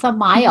 cents a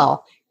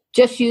mile,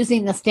 just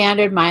using the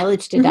standard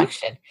mileage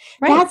deduction.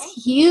 Right. That's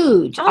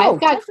huge. I've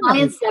got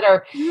clients that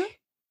are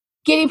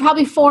getting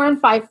probably $4,000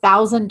 and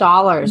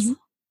 $5,000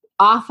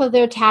 off of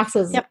their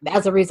taxes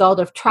as a result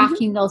of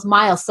tracking those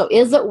miles. So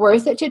is it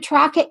worth it to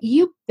track it?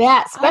 You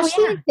bet.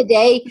 Especially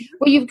today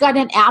where you've got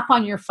an app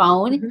on your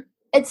phone.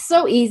 It's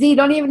so easy. You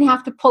don't even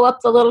have to pull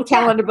up the little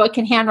calendar book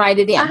and handwrite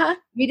it in.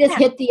 You just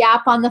hit the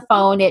app on the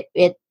phone.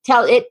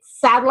 It's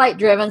satellite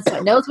driven, so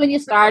it knows when you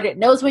start, it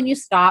knows when you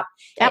stop,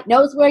 it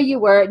knows where you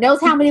were, it knows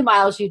how many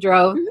miles you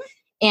drove,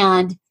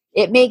 and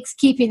it makes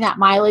keeping that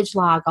mileage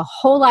log a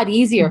whole lot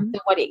easier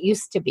than what it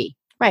used to be.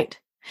 Right.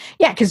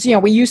 Yeah, because,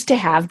 we used to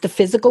have the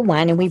physical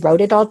one and we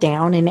wrote it all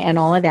down and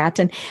all of that.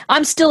 And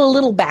I'm still a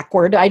little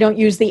backward. I don't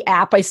use the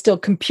app. I still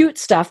compute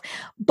stuff.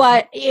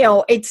 But,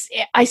 it's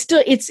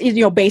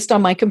based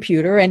on my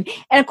computer. And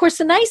of course,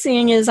 the nice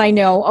thing is I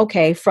know,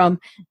 okay, from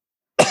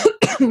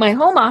my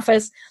home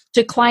office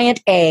to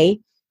client A,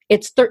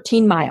 it's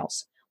 13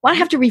 miles. Well, I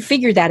have to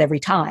refigure that every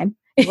time.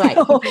 Right.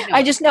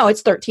 I just know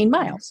it's 13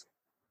 miles.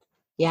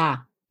 Yeah.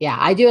 Yeah,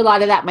 I do a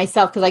lot of that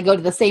myself because I go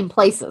to the same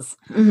places.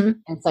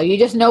 And so you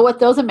just know what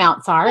those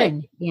amounts are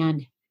and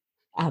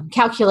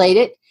calculate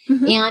it.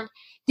 And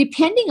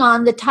depending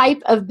on the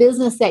type of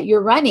business that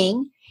you're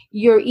running,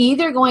 you're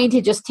either going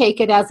to just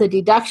take it as a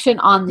deduction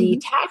on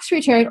the tax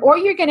return, or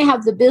you're going to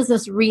have the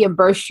business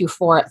reimburse you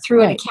for it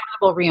through an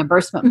accountable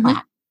reimbursement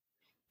plan.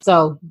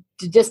 So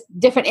just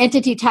different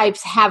entity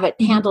types have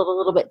it handled a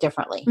little bit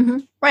differently.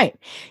 Right.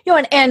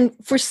 And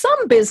for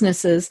some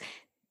businesses,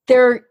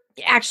 they're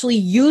actually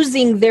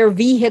using their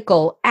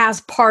vehicle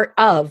as part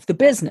of the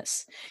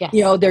business.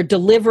 They're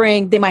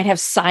delivering, they might have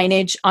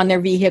signage on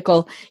their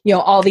vehicle,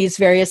 all these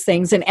various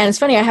things. And it's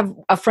funny, I have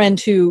a friend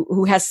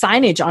who has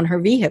signage on her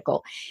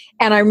vehicle.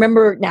 And I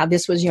remember, now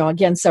this was,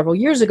 again, several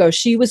years ago,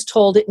 she was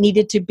told it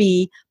needed to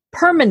be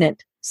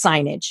permanent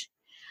signage.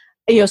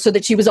 So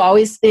that she was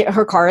always,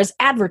 her car is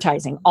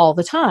advertising all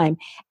the time,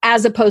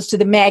 as opposed to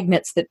the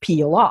magnets that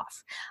peel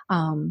off.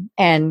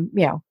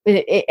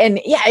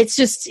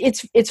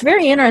 It's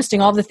very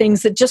interesting, all the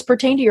things that just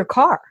pertain to your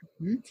car.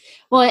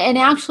 Well, and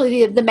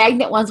actually the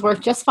magnet ones work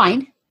just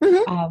fine.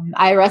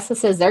 IRS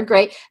says they're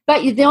great,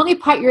 but the only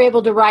part you're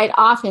able to write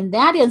off in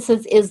that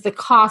instance is the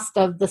cost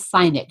of the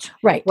signage,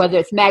 right? Whether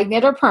it's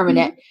magnet or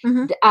permanent.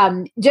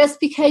 Just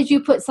because you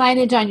put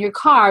signage on your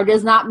car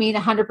does not mean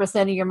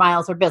 100% of your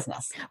miles are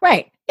business,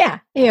 right? Yeah,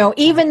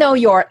 even though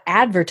you're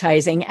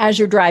advertising as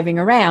you're driving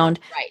around,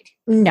 right?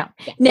 No,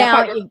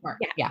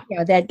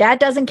 that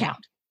doesn't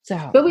count.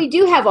 But we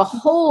do have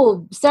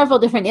several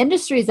different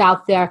industries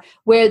out there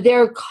where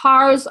their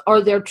cars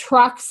or their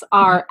trucks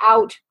are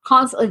out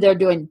constantly. They're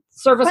doing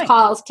service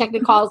calls,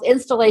 technical calls,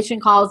 installation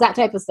calls, that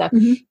type of stuff.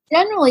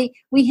 Generally,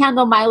 we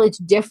handle mileage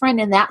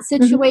different in that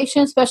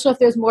situation, especially if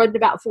there's more than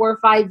about 4 or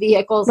 5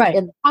 vehicles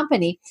in the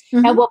company.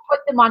 And we'll put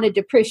them on a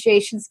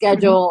depreciation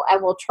schedule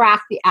and we'll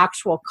track the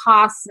actual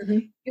costs,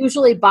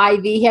 usually by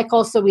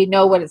vehicle, so we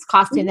know what it's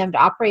costing them to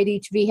operate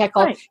each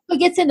vehicle. So it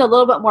gets into a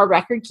little bit more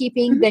record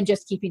keeping than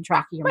just keeping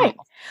track of your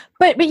miles.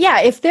 But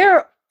yeah, if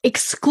they're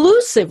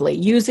exclusively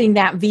using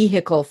that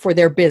vehicle for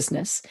their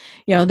business,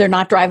 they're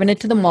not driving it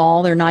to the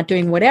mall, they're not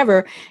doing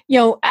whatever,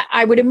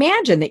 I would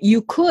imagine that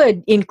you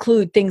could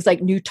include things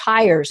like new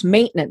tires,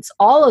 maintenance,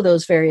 all of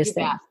those various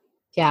things.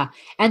 Yeah.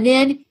 And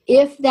then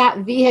if that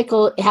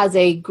vehicle has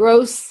a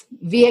gross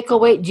vehicle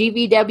weight,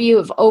 GVW,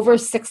 of over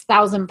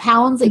 6,000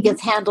 pounds, it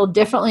gets handled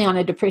differently on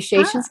a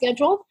depreciation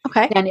schedule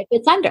than if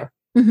it's under.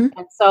 And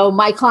so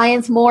my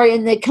clients more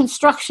in the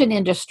construction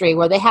industry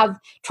where they have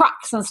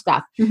trucks and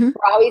stuff. We're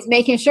always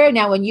making sure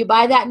now when you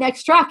buy that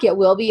next truck, it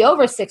will be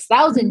over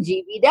 6,000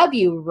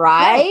 GVW,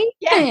 right?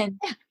 Yeah.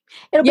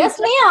 It'll yes,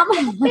 be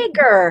ma'am.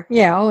 bigger,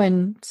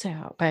 and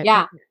so, but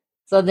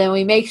So then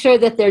we make sure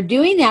that they're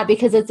doing that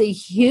because it's a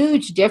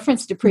huge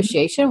difference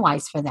depreciation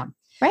wise for them.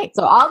 Right.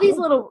 So all these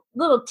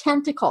little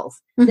tentacles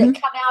that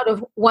come out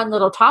of one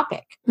little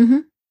topic.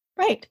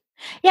 Right.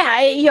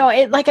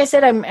 Yeah, like I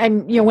said,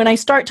 I'm when I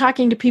start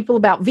talking to people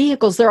about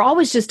vehicles, they're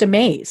always just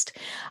amazed,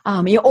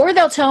 or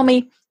they'll tell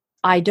me,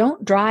 "I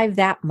don't drive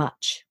that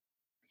much,"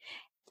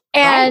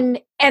 and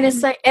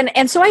it's like,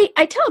 and so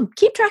I tell them,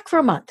 keep track for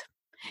a month.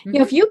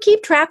 If you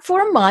keep track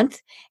for a month,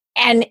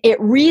 and it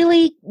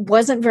really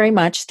wasn't very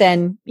much,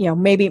 then,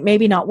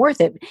 maybe not worth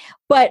it.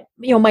 But,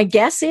 my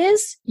guess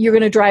is you're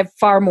going to drive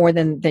far more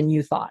than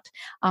you thought.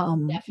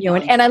 And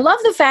I love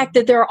the fact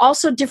that there are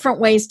also different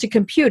ways to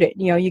compute it.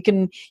 You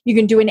can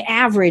do an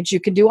average, you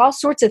can do all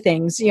sorts of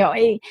things.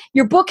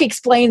 Your book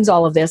explains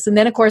all of this. And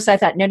then, of course, I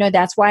thought, no,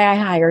 that's why I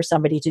hire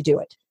somebody to do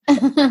it.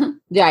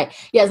 Right.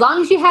 Yeah. As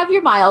long as you have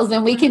your miles,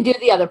 then we can do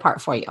the other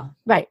part for you.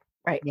 Right.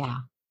 Yeah.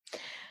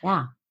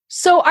 Yeah.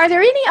 So are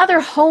there any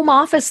other home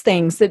office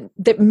things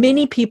that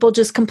many people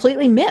just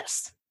completely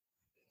miss?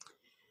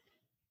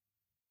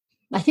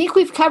 I think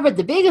we've covered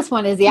the biggest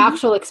one is the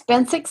actual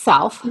expense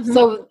itself. Mm-hmm.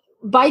 So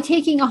by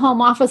taking a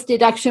home office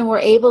deduction, we're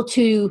able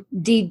to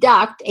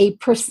deduct a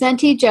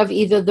percentage of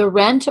either the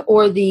rent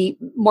or the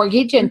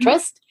mortgage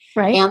interest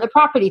and the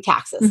property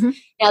taxes. Mm-hmm.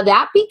 Now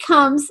that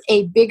becomes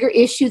a bigger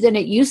issue than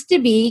it used to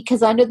be,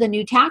 because under the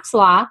new tax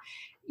law,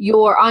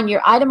 you're on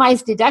your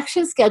itemized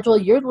deduction schedule,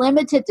 you're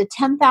limited to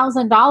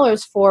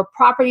 $10,000 for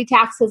property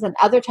taxes and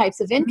other types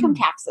of income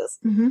taxes.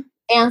 Mm-hmm.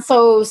 And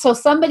so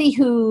somebody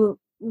who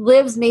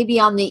lives maybe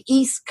on the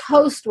East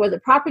Coast where the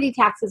property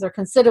taxes are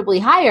considerably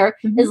higher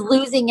is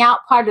losing out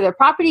part of their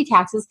property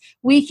taxes.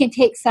 We can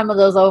take some of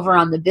those over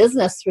on the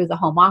business through the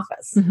home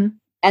office. Mm-hmm.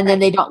 And then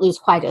they don't lose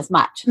quite as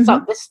much. Mm-hmm.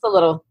 So this is a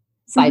little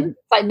side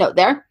note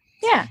there.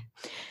 Yeah.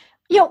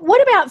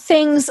 What about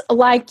things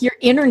like your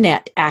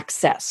internet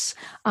access?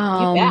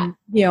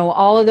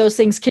 All of those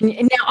things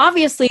now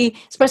obviously,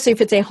 especially if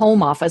it's a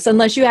home office,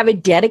 unless you have a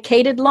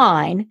dedicated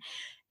line,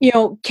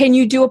 can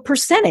you do a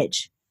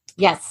percentage?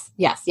 Yes.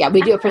 Yeah.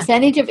 We do a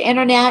percentage of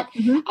internet.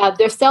 Mm-hmm.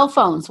 Their cell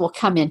phones will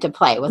come into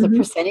play with a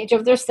percentage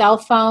of their cell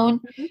phone.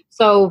 Mm-hmm.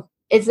 So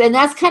and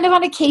that's kind of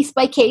on a case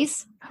by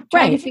case,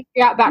 trying to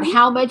figure out about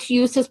how much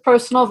use is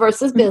personal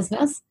versus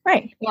business.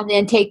 Right. And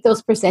then take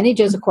those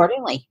percentages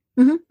accordingly.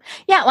 Mm-hmm.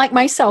 Yeah, like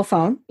my cell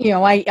phone,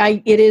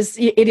 it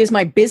is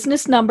my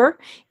business number.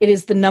 It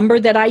is the number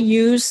that I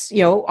use,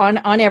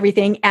 on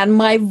everything. And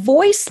my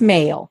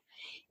voicemail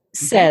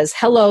says,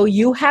 "Hello,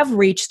 you have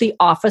reached the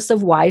Office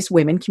of Wise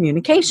Women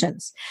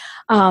Communications."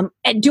 And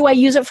do I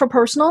use it for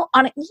personal?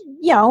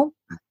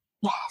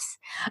 Yes.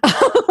 But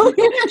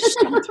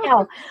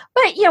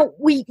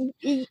we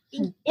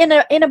in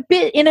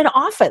an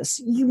office,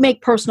 you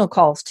make personal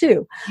calls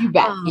too. You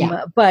bet.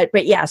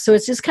 But yeah, so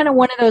it's just kind of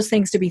one of those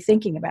things to be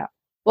thinking about.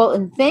 Well,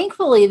 and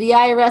thankfully, the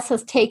IRS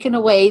has taken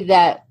away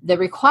the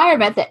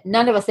requirement that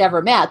none of us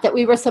ever met, that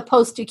we were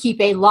supposed to keep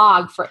a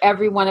log for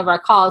every one of our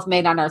calls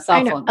made on our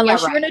cell phone.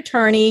 Unless you're an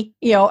attorney,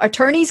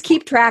 attorneys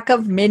keep track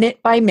of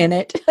minute by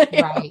minute.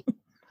 Right.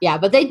 Yeah,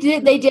 but they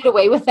did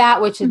away with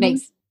that, which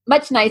makes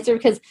much nicer,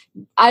 because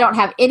I don't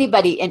have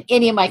anybody in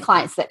any of my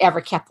clients that ever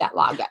kept that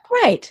log up.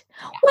 Right.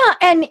 Yeah. Well,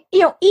 and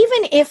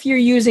even if you're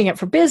using it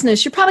for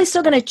business, you're probably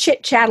still going to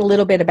chit chat a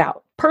little bit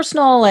about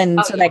personal, and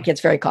that gets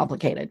very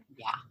complicated.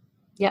 Yeah.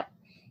 Yep.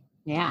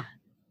 Yeah.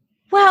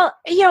 Well,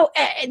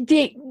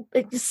 the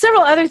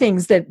several other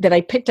things that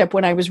I picked up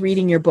when I was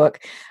reading your book,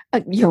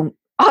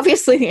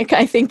 obviously,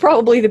 I think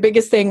probably the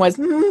biggest thing was,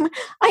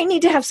 I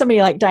need to have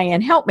somebody like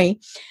Diane help me,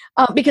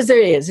 because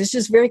it's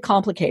just very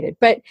complicated.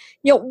 But,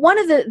 one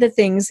of the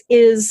things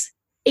is,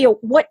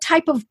 what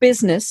type of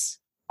business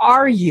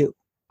are you?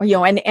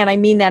 And I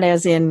mean that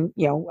as in,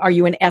 are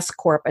you an S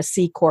Corp, a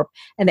C Corp,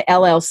 an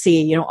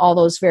LLC, all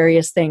those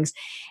various things.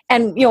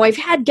 And, I've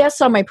had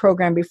guests on my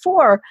program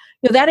before,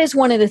 that is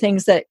one of the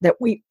things that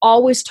we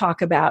always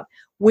talk about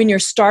when you're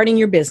starting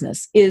your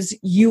business, is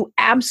you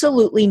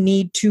absolutely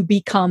need to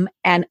become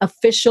an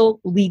official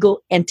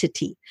legal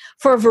entity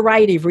for a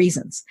variety of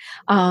reasons.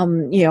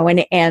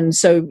 And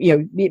so,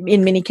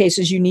 in many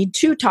cases, you need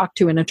to talk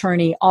to an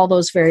attorney, all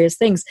those various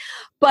things.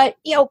 But,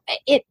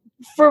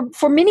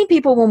 for many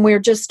people, when we're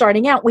just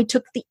starting out, we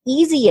took the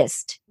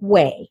easiest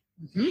way.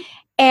 Mm-hmm.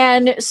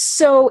 And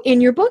so in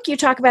your book, you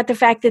talk about the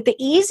fact that the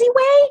easy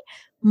way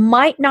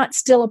might not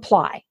still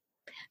apply.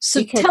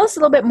 So tell us a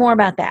little bit more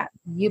about that.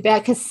 You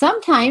bet. Because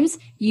sometimes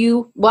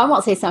I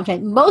won't say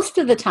sometimes, most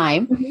of the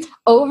time,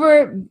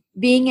 over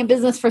being in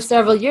business for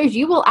several years,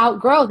 you will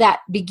outgrow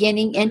that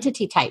beginning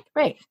entity type.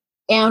 Right.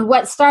 And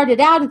what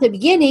started out at the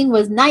beginning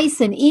was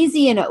nice and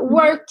easy and it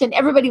worked and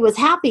everybody was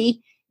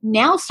happy,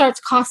 now starts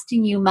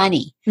costing you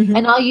money. Mm-hmm.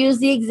 And I'll use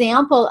the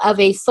example of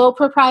a sole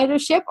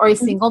proprietorship or a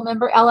single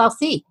member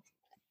LLC.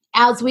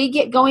 As we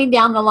get going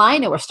down the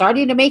line and we're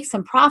starting to make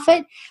some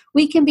profit,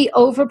 we can be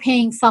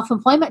overpaying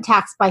self-employment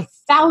tax by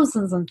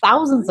thousands and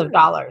thousands of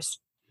dollars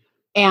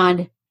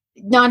and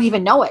not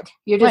even know it.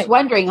 You're just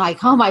wondering,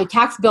 like, oh, my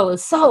tax bill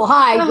is so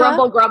high.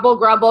 Grumble, grumble,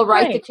 grumble,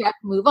 write the check,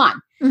 move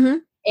on. Mm-hmm.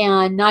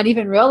 And not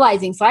even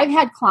realizing. So I've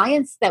had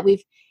clients that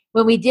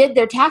when we did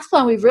their tax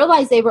plan, we've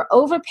realized they were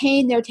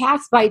overpaying their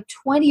tax by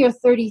 $20,000 or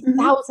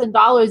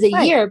 $30,000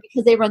 a year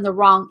because they were in the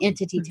wrong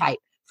entity type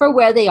for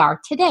where they are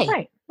today.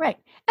 Right.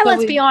 And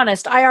let's be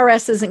honest,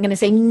 IRS isn't going to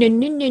say,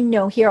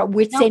 no, here,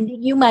 we're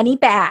sending you money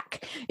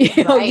back.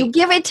 You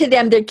give it to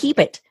them, they keep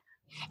it.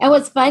 And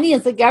what's funny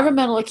is the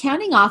governmental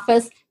accounting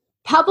office,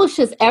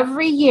 publishes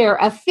every year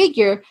a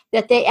figure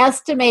that they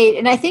estimate,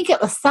 and I think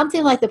it was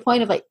something like the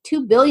point of like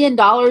 $2 billion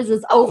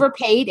is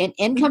overpaid in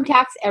income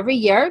tax every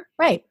year.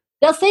 Right.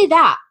 They'll say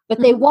that, but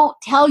they won't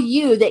tell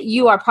you that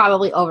you are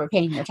probably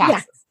overpaying your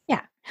taxes.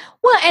 Yeah.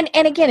 Well,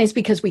 and again, it's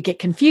because we get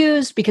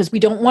confused, because we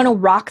don't want to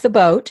rock the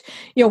boat.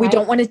 We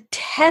don't want to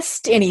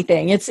test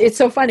anything. It's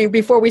so funny.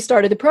 Before we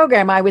started the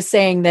program, I was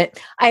saying that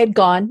I had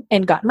gone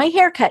and gotten my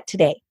hair cut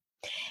today.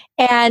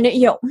 And,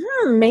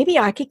 maybe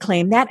I could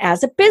claim that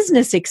as a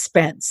business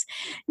expense.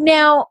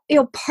 Now,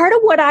 part of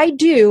what I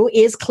do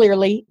is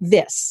clearly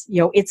this,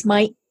 it's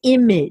my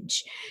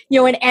image,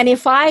 and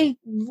if I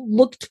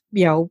looked,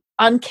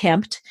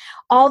 unkempt,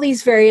 all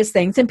these various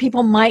things, and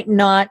people might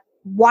not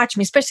watch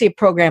me, especially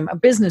a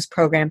business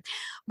program,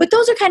 but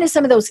those are kind of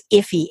some of those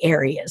iffy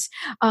areas,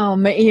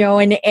 but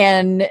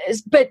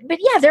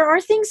yeah, there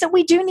are things that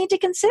we do need to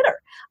consider.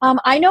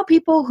 I know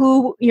people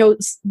who,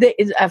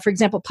 for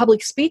example,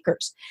 public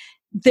speakers,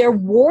 their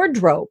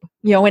wardrobe,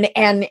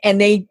 and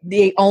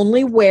they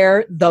only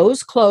wear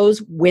those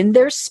clothes when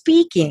they're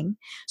speaking.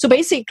 So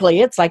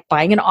basically, it's like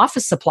buying an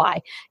office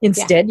supply.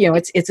 Instead,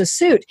 it's a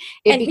suit.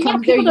 And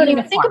people don't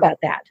even think about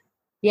that.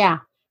 Yeah,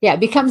 it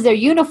becomes their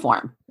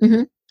uniform.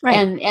 Mm-hmm.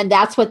 Right. And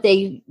that's what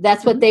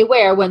they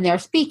wear when they're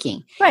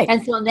speaking. Right.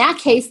 And so in that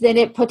case, then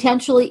it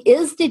potentially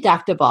is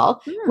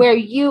deductible, where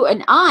you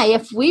and I,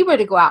 if we were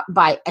to go out and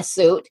buy a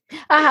suit,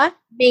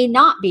 may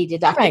not be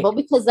deductible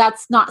because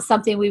that's not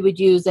something we would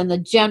use in the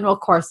general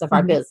course of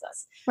our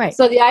business. Right.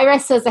 So the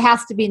IRS says it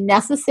has to be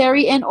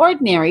necessary and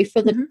ordinary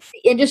for the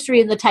industry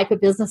and the type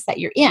of business that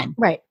you're in.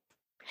 Right.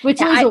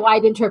 Which is a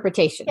wide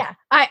interpretation. Yeah.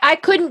 I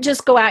couldn't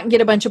just go out and get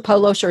a bunch of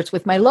polo shirts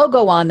with my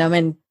logo on them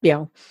and,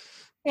 yeah,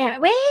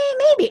 well,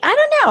 maybe. I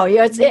don't know.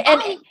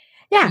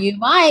 You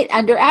might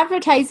under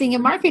advertising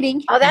and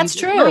marketing. Oh, that's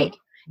true.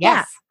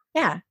 Yes.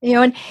 Yeah.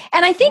 And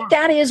I think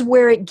that is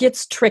where it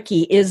gets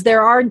tricky, is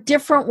there are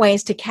different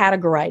ways to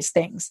categorize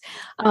things.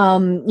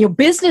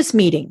 Business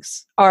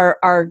meetings are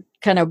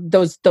kind of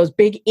those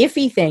big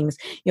iffy things.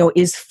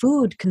 Is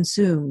food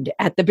consumed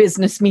at the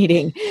business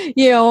meeting?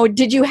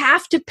 Did you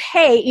have to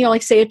pay,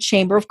 like say a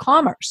chamber of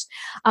commerce,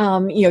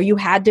 you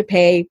had to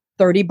pay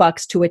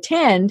 $30 to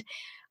attend.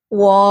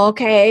 Well,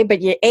 okay,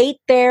 but you ate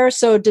there,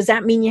 so does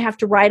that mean you have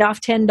to write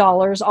off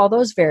 $10? All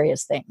those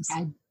various things.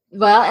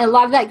 Well, and a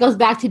lot of that goes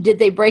back to, did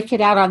they break it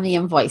out on the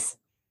invoice?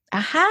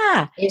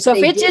 Aha. So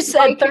if it just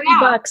said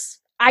 $30,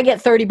 I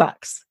get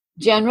 $30.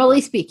 Generally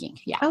speaking,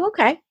 yeah. Oh,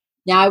 okay.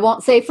 Now, I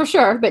won't say for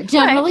sure, but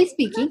generally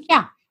speaking,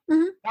 yeah.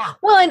 Mm-hmm. Yeah.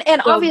 Well,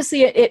 and so,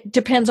 obviously it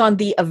depends on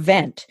the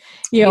event.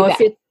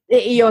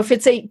 If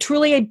it's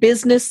truly a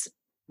business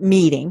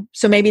meeting,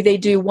 so maybe they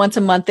do once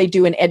a month, they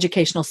do an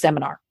educational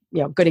seminar.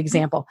 Good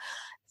example.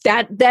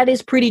 That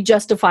is pretty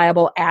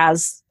justifiable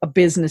as a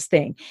business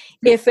thing.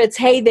 If it's,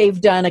 hey, they've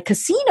done a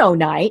casino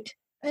night,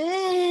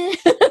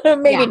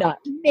 maybe not.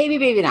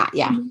 Maybe not.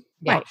 Yeah.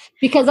 Yeah. Right.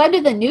 Because under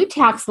the new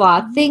tax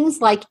law,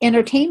 things like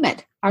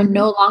entertainment are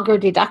no longer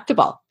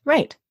deductible.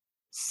 Right.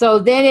 So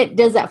then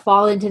does that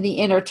fall into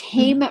the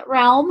entertainment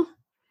realm,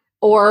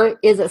 or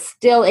is it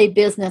still a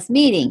business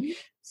meeting?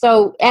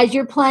 So as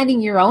you're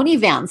planning your own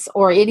events,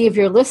 or any of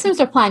your listeners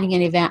are planning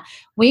an event,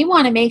 we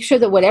want to make sure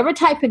that whatever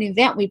type of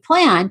event we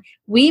plan,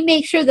 we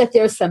make sure that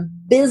there's some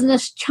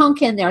business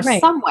chunk in there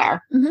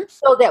somewhere,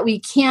 so that we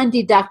can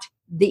deduct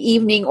the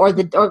evening or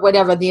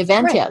whatever the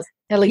event is.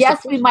 At least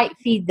yes, we might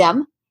feed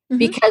them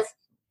because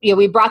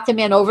we brought them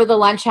in over the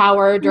lunch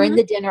hour, during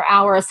the dinner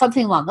hour, or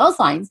something along those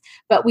lines.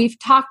 But we've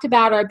talked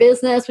about our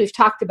business, we've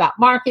talked about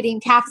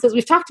marketing, taxes,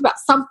 we've talked about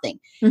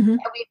something,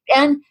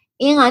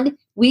 and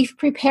we've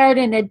prepared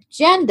an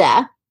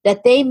agenda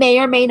that they may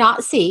or may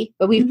not see,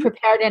 but we've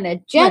prepared an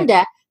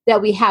agenda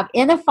that we have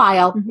in a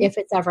file if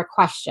it's ever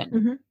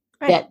questioned.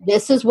 That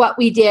this is what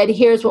we did,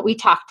 here's what we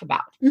talked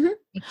about. You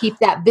keep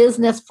that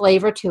business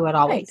flavor to it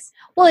always. Right.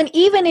 Well, and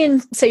even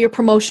in, say, your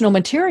promotional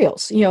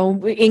materials,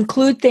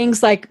 include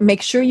things like,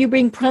 make sure you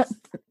bring,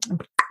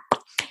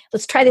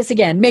 let's try this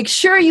again. Make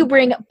sure you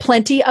bring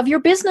plenty of your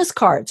business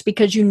cards,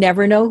 because you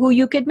never know who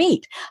you could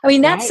meet. I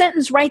mean, that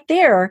sentence right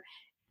there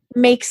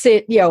makes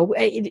it,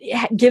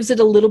 it gives it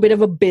a little bit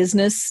of a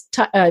business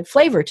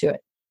flavor to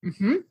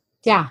it.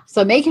 Yeah.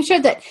 So making sure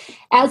that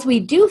as we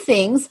do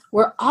things,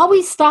 we're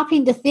always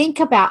stopping to think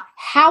about,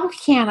 how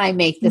can I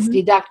make this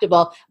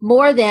deductible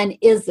more than,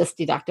 is this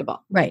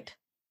deductible? Right.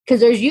 Because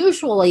there's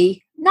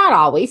usually, not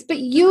always, but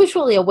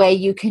usually a way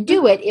you can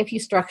do it if you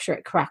structure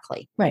it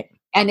correctly. Right.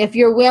 And if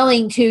you're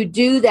willing to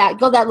do that,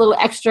 go that little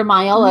extra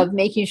mile of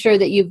making sure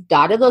that you've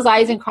dotted those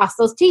I's and crossed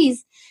those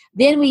T's,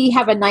 then we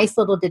have a nice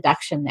little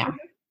deduction there.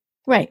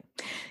 Right.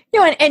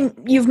 And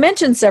you've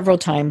mentioned several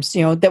times,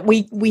 that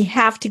we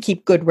have to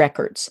keep good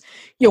records,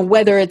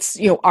 whether it's,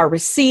 our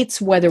receipts,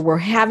 whether we're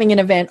having an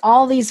event,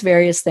 all these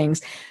various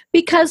things,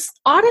 because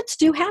audits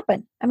do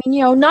happen. I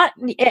mean,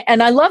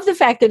 and I love the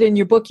fact that in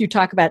your book, you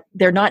talk about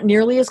they're not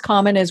nearly as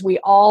common as we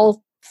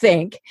all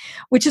think,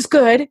 which is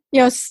good.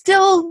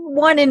 Still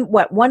one in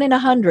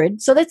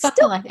 100. So that's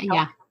still, like that.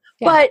 Yeah.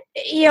 But,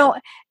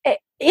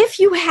 if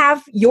you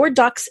have your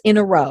ducks in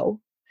a row,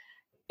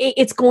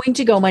 it's going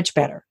to go much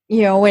better,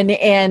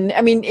 and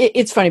I mean,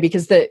 it's funny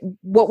because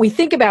what we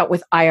think about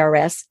with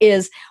IRS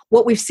is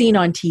what we've seen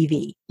on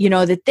TV,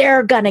 that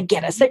they're going to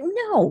get us. That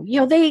no,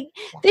 they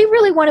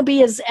really want to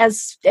be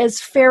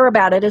as fair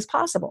about it as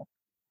possible.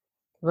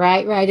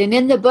 Right. And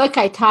in the book,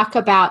 I talk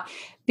about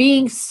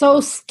being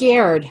so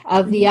scared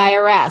of the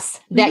IRS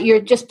that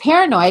you're just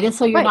paranoid, and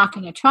so you're not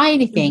going to try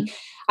anything.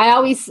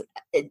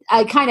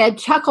 I kind of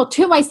chuckle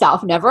to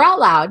myself, never out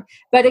loud,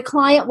 but a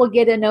client will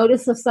get a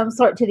notice of some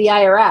sort to the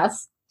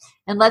IRS,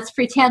 and let's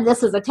pretend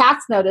this is a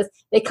tax notice.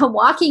 They come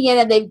walking in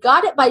and they've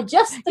got it by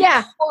just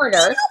the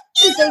corner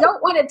because they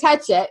don't want to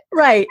touch it.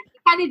 Right.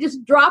 Kind of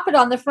just drop it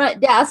on the front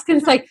desk, and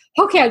it's like,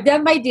 okay, I've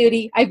done my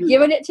duty. I've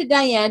given it to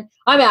Diane.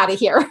 I'm out of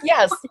here.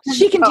 Yes,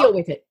 she can deal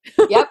with it.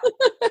 Yep.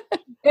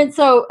 And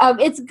so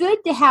it's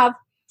good to have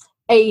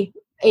a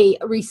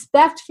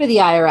respect for the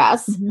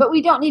IRS, but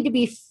we don't need to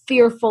be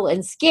fearful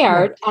and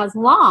scared as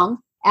long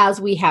as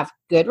we have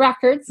good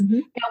records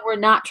and we're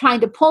not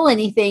trying to pull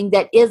anything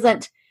that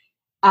isn't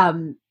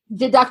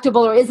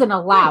deductible or isn't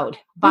allowed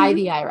by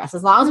the IRS.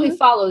 As long as we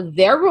follow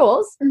their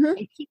rules and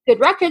keep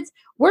good records,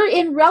 we're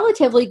in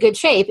relatively good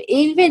shape.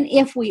 Even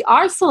if we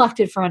are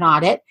selected for an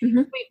audit,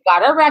 we've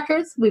got our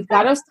records, we've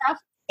got our stuff,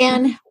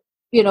 and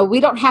we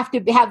don't have to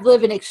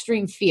live in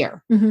extreme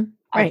fear.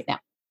 Right.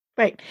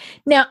 Right.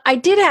 Now, I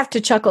did have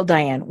to chuckle,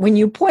 Diane, when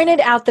you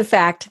pointed out the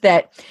fact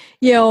that,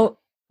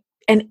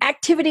 an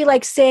activity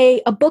like,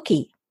 say, a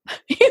bookie,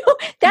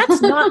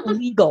 that's not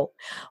legal.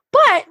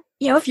 But,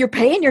 if you're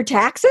paying your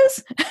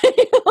taxes,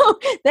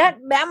 that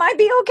might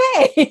be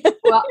okay.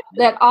 Well,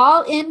 that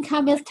all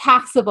income is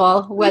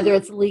taxable, whether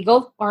it's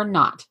legal or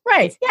not.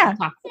 Right. Yeah.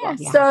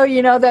 So,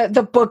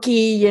 the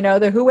bookie,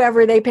 the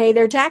whoever they pay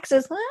their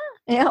taxes,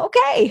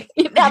 okay.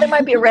 Now they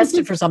might be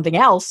arrested for something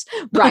else.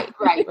 Right.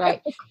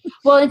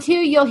 Well, and two,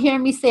 you'll hear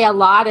me say a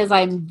lot as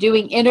I'm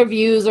doing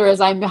interviews or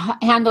as I'm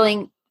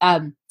handling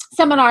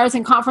seminars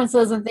and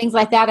conferences and things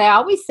like that. I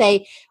always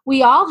say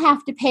we all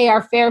have to pay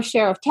our fair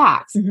share of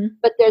tax,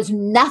 but there's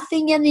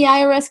nothing in the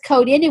IRS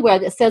code anywhere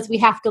that says we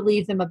have to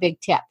leave them a big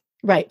tip.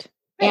 Right.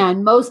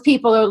 And most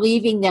people are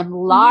leaving them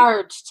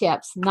large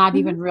tips, not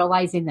even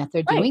realizing that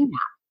they're doing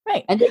that.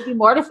 Right. And they'd be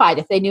mortified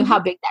if they knew how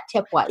big that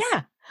tip was.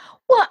 Yeah.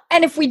 Well,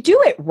 and if we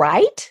do it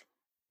right,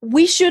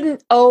 we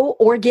shouldn't owe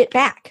or get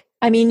back.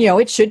 I mean,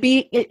 it should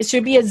be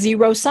a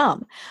zero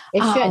sum.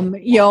 It should.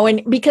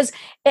 And because,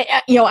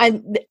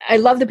 I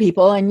love the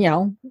people,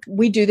 and,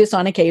 we do this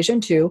on occasion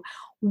too,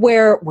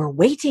 where we're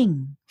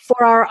waiting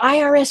for our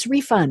IRS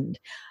refund,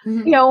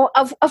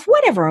 of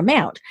whatever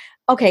amount.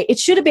 Okay, it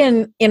should have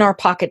been in our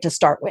pocket to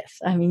start with.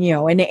 I mean,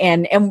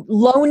 and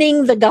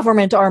loaning the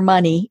government our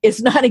money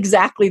is not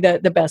exactly the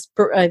best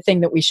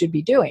thing that we should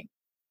be doing.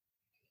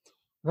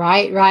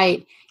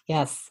 Right.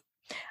 Yes.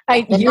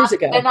 Years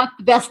ago. They're not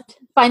the best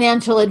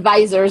financial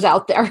advisors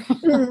out there.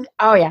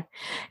 Oh, yeah.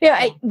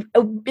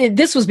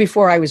 This was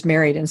before I was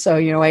married. And so,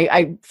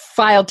 I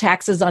filed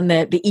taxes on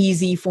the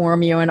easy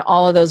form, and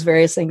all of those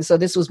various things. So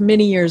this was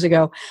many years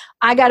ago.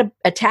 I got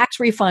a tax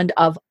refund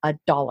of $1.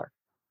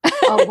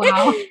 Oh,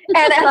 wow.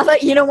 and I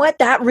thought, you know what?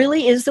 That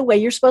really is the way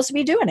you're supposed to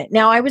be doing it.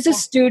 Now, I was a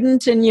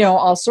student and,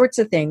 all sorts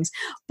of things.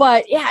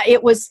 But yeah,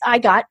 I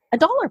got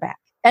 $1 back.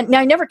 And now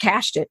I never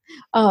cashed it,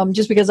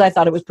 just because I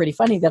thought it was pretty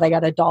funny that I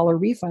got $1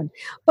 refund.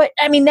 But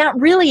I mean, that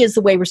really is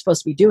the way we're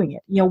supposed to be doing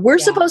it. We're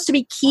supposed to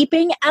be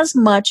keeping as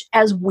much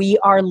as we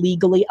are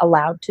legally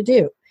allowed to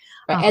do.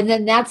 Right. And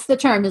then that's the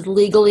term, is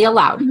legally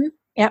allowed.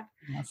 Yep.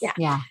 Yes.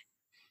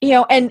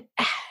 Yeah. And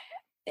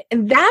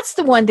that's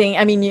the one thing,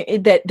 I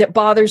mean, that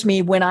bothers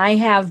me when I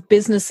have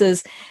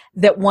businesses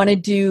that want to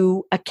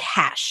do a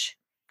cash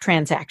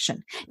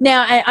transaction.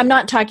 Now, I'm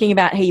not talking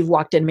about, hey, you've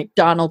walked in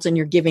McDonald's and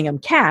you're giving them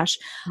cash.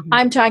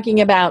 I'm talking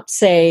about,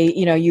 say,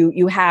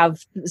 you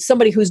have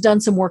somebody who's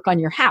done some work on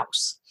your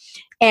house,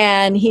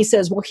 and he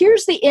says, well,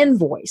 here's the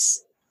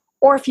invoice.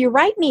 Or if you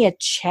write me a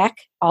check,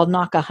 I'll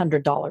knock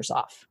 $100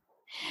 off.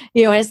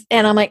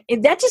 And I'm like,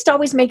 that just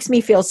always makes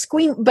me feel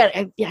squeam, but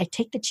I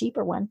take the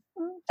cheaper one.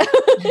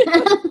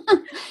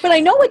 But I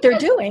know what they're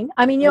doing.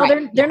 I mean,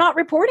 they're not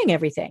reporting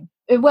everything.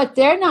 What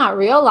they're not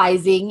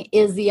realizing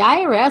is the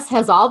IRS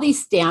has all these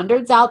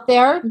standards out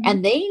there,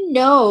 and they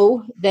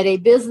know that a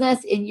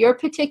business in your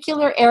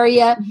particular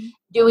area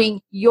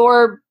doing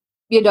your,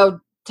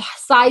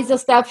 size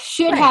of stuff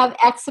should have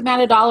X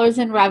amount of dollars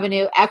in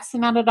revenue, X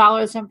amount of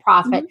dollars in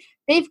profit.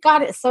 They've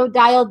got it so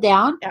dialed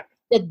down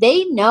that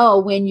they know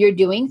when you're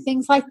doing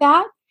things like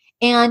that.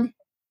 And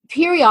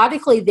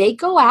periodically they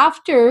go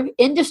after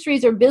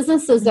industries or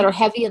businesses that are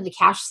heavy in the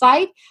cash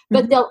side,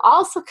 but they'll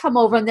also come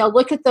over and they'll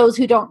look at those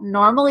who don't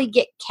normally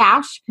get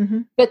cash,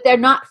 but they're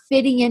not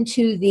fitting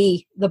into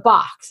the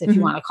box, if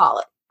you want to call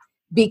it,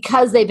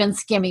 because they've been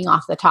skimming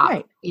off the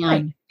top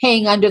and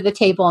paying under the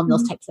table and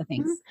those types of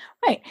things.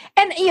 Right.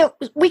 And,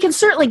 we can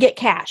certainly get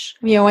cash,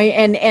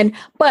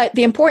 but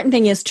the important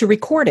thing is to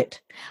record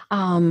it.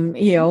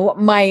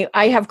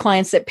 I have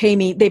clients that pay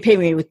me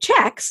with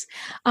checks.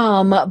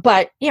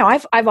 But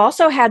I've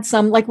also had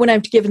some, like when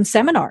I've given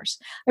seminars,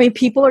 I mean,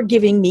 people are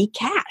giving me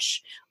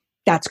cash.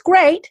 That's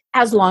great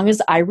as long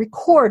as I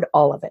record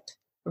all of it.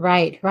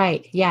 Right.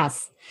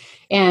 Yes.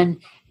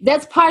 And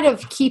that's part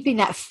of keeping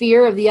that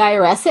fear of the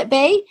IRS at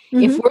bay.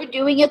 If we're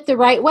doing it the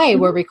right way,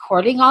 we're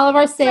recording all of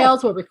our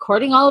sales, we're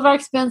recording all of our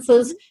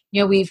expenses.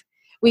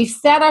 We've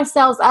set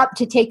ourselves up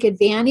to take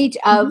advantage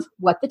of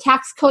what the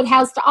tax code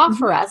has to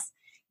offer us.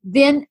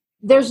 Then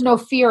there's no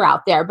fear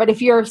out there. But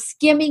if you're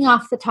skimming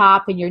off the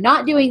top and you're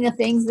not doing the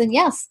things, then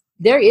yes,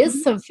 there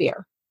is some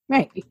fear.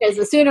 Right.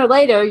 Because sooner or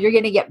later, you're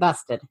going to get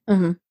busted.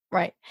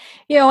 Right.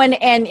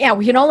 And yeah,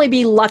 we can only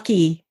be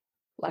lucky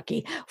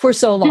for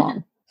so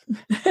long.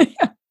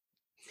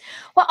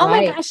 Well, oh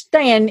my gosh,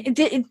 Diane,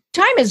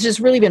 time has just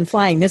really been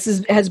flying.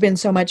 This has been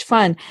so much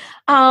fun.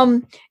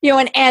 And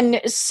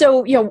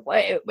so,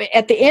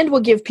 at the end,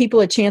 we'll give people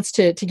a chance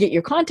to get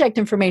your contact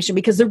information,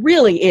 because there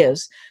really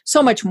is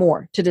so much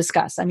more to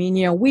discuss. I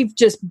mean, we've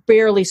just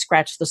barely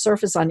scratched the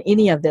surface on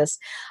any of this.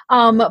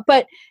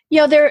 But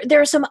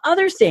there are some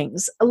other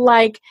things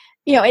like,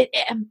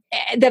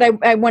 that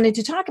I wanted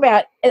to talk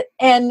about.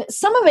 And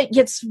some of it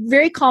gets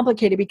very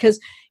complicated because,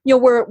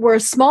 we're a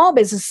small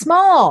business.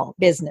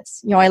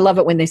 I love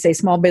it when they say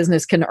small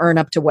business can earn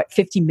up to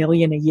 $50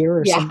 million a year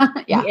or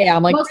something. Yeah.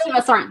 I'm like, most of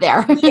us aren't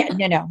there.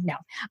 No.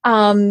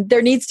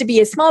 There needs to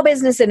be a small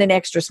business and an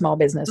extra small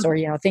business, or,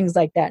 things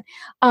like that.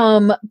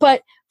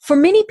 But for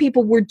many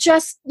people, we're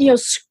just,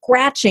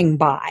 scratching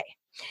by.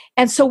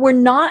 And so we're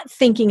not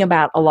thinking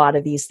about a lot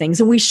of these things,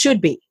 and we should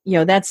be.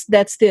 That's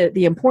the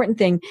important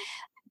thing.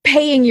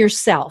 Paying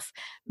yourself,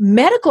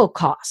 medical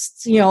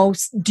costs. Do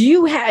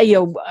you have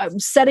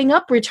setting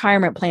up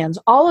retirement plans?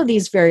 All of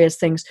these various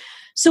things.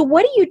 So,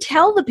 what do you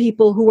tell the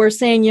people who are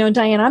saying,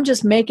 Diane, I'm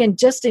just making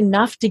just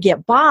enough to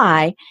get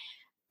by.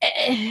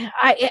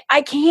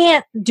 I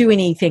can't do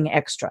anything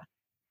extra.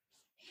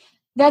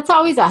 That's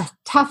always a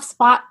tough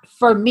spot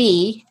for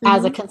me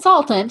as a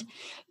consultant,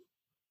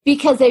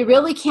 because they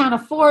really can't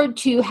afford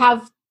to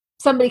have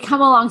somebody come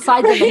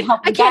alongside them and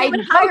help them guide. I can't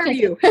even hire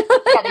you. They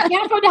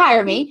can't afford to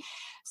hire me.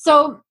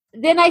 So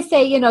then I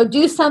say,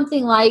 do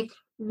something like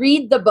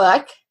read the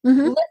book,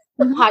 listen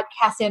to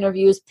podcast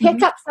interviews,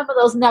 pick up some of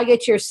those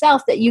nuggets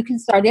yourself that you can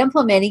start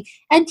implementing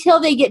until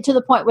they get to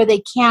the point where they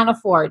can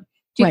afford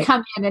to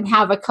come in and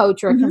have a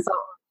coach or a consultant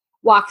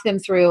walk them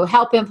through,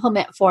 help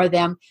implement for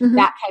them,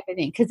 that type of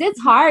thing. Because it's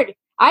hard.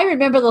 I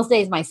remember those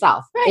days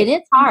myself, and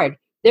it's hard.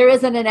 There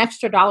isn't an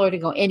extra dollar to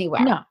go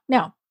anywhere.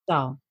 No.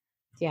 So,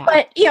 yeah.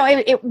 But,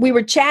 we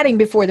were chatting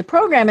before the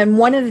program, and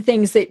one of the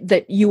things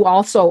that you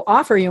also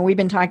offer, we've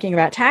been talking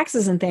about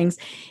taxes and things,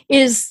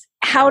 is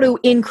how to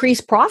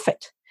increase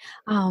profit.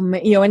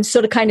 And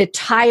so to kind of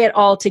tie it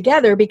all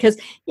together, because,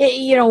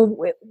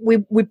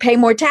 we pay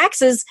more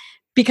taxes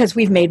because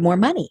we've made more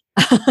money.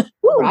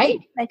 Right.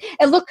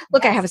 And look,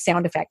 I have a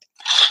sound effect.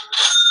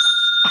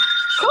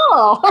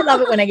 Cool. I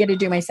love it when I get to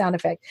do my sound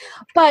effect.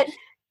 But,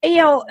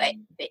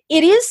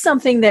 it is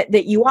something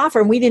that you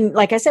offer. And we didn't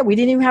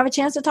even have a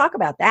chance to talk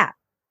about that.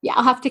 Yeah,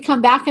 I'll have to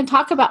come back and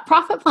talk about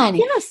profit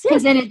planning. Yes.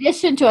 Because in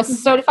addition to a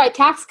certified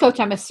tax coach,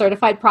 I'm a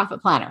certified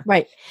profit planner.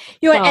 Right.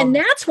 And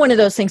that's one of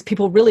those things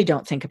people really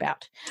don't think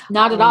about.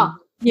 Not at all.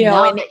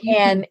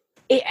 And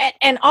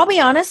I'll be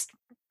honest,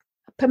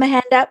 put my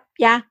hand up.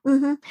 Yeah.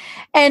 Mm-hmm.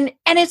 And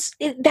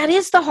that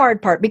is the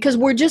hard part, because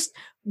we're just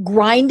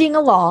grinding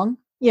along.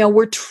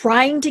 We're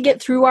trying to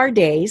get through our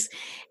days,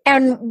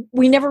 and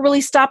we never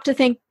really stop to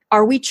think,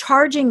 are we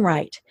charging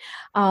right?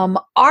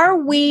 Are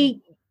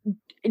we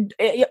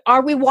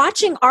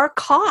watching our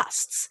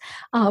costs?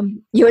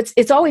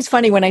 It's always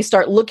funny when I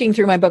start looking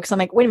through my books. I'm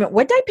like, wait a minute,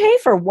 what did I pay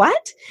for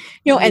what?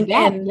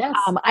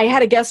 I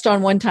had a guest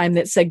on one time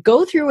that said,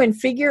 go through and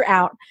figure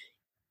out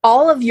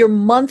all of your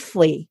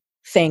monthly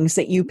things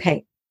that you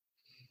pay.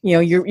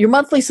 Your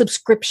monthly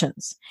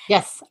subscriptions.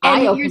 Yes,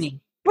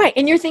 eye-opening. Right.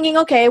 And you're thinking,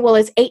 okay, well,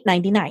 it's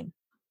 $8.99.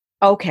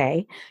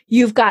 Okay.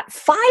 You've got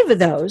 5 of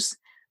those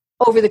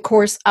over the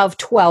course of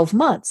 12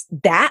 months.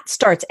 That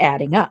starts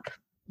adding up.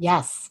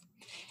 Yes.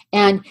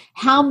 And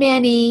how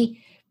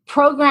many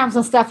programs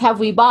and stuff have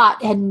we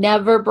bought and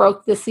never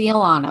broke the seal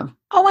on them?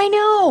 Oh, I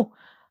know.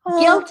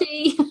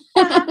 Guilty.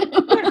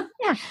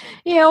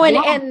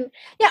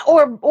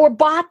 Or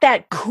bought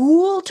that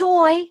cool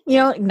toy,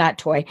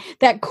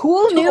 that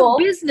cool new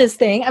business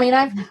thing. I mean,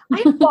 I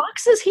have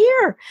boxes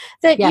here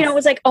that,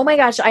 was like, oh my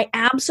gosh, I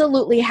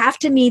absolutely have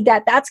to need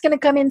that. That's going to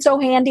come in so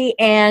handy.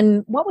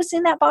 And what was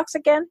in that box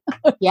again?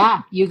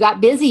 Yeah. You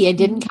got busy and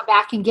didn't come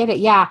back and get it.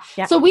 Yeah.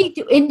 So we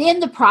do,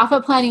 in the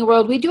profit planning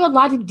world, we do a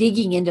lot of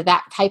digging into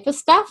that type of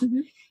stuff.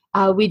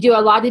 We do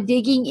a lot of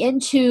digging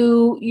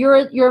into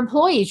your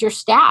employees, your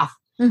staff.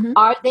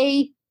 Are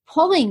they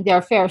pulling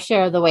their fair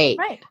share of the weight?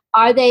 Right.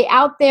 Are they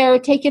out there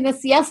taking a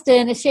siesta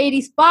in a shady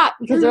spot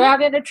because they're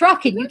out in a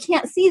truck and you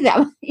can't see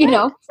them?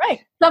 Right.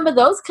 Some of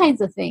those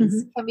kinds of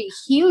things can be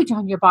huge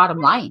on your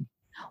bottom line.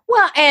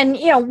 Well, and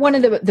one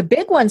of the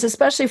big ones,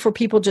 especially for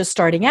people just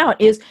starting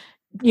out, is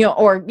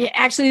or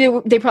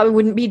actually they probably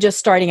wouldn't be just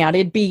starting out.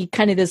 It'd be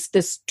kind of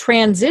this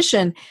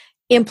transition,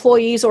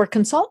 employees or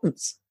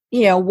consultants.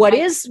 What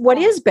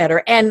is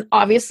better, and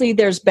obviously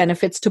there's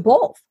benefits to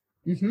both.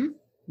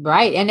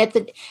 Right. And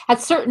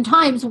at certain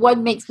times,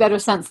 one makes better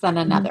sense than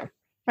another.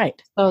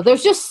 Right. So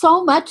there's just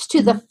so much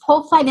to the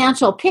whole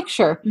financial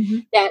picture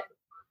that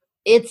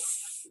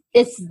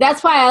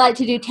that's why I like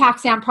to do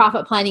tax and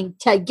profit planning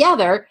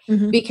together,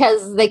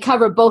 because they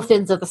cover both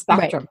ends of the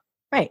spectrum.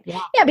 Right.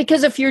 Yeah,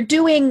 because if you're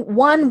doing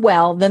one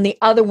well, then the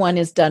other one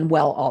is done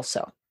well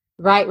also.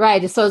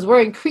 Right. So as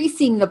we're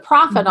increasing the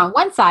profit on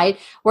one side,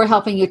 we're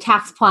helping you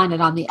tax plan it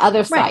on the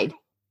other side.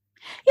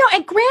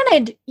 And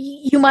granted,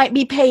 you might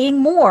be paying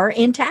more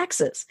in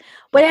taxes,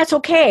 but that's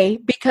okay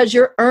because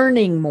you're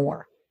earning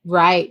more.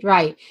 Right.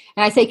 And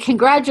I say,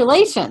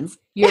 congratulations,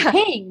 you're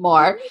paying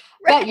more,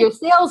 but your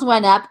sales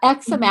went up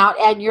X amount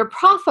and your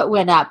profit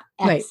went up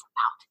X amount.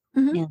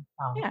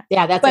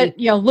 That's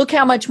look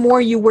how much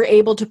more you were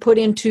able to put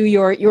into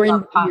your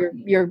retirement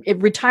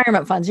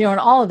funds, and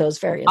all of those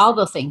various all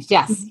those things.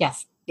 Yes.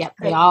 Yep.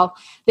 They all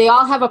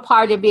have a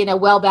part in being a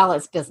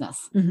well-balanced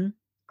business.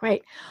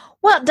 Great.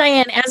 Well,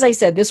 Diane, as I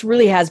said, this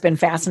really has been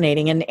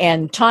fascinating,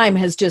 and time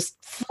has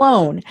just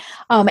flown.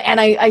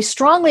 And I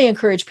strongly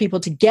encourage people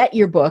to get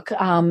your book.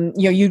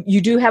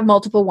 You do have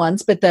multiple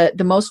ones, but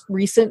the most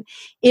recent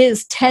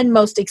is 10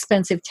 Most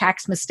Expensive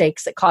Tax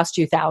Mistakes That Cost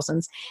You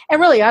Thousands.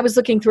 And really, I was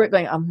looking through it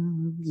going,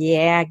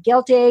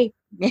 guilty.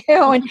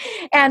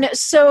 And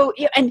so,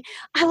 and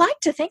I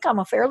like to think I'm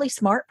a fairly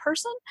smart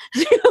person.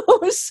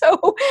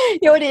 So,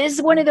 it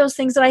is one of those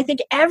things that I think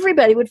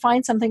everybody would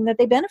find something that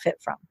they benefit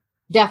from.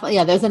 Definitely.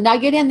 Yeah. There's a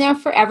nugget in there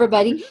for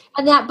everybody.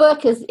 And that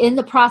book is in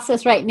the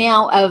process right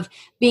now of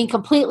being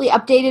completely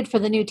updated for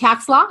the new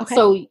tax law. Okay.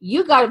 So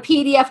you got a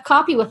PDF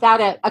copy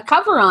without a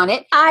cover on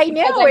it. I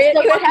know.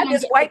 It had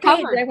this white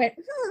page. I went,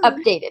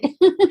 updated.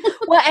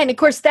 Well, and of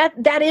course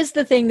that is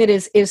the thing that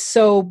is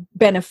so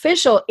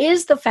beneficial,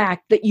 is the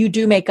fact that you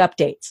do make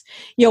updates.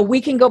 We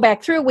can go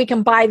back through, we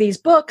can buy these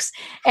books,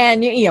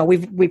 and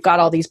we've got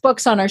all these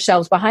books on our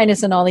shelves behind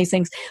us and all these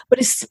things, but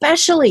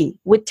especially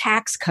with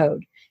tax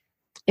code.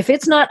 If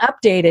it's not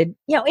updated,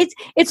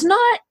 it's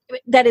not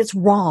that it's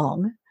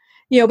wrong,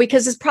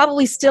 because it's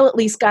probably still at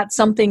least got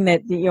something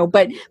that,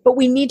 but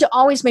we need to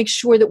always make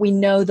sure that we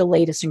know the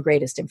latest and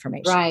greatest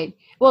information. Right.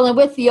 Well, and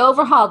with the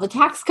overhaul, the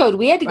tax code,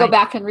 we had to go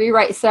back and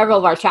rewrite several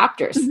of our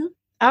chapters.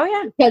 Oh,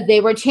 yeah. Because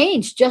they were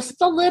changed just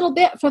a little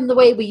bit from the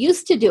way we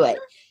used to do it.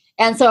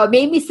 And so it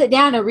made me sit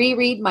down and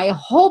reread my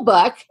whole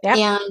book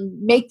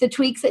and make the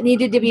tweaks that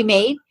needed to be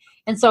made.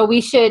 And so we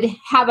should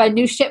have a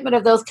new shipment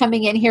of those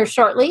coming in here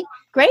shortly.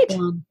 Great.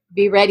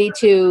 Be ready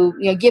to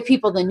give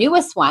people the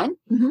newest one.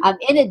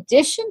 In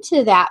addition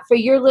to that, for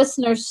your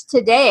listeners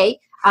today,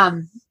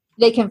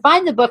 they can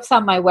find the books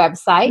on my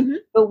website,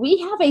 but we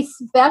have a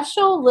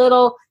special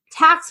little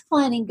tax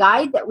planning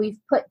guide that we've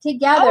put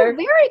together. Oh,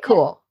 very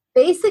cool.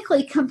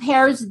 Basically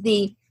compares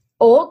the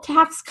old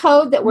tax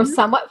code that we're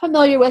somewhat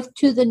familiar with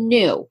to the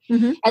new.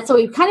 And so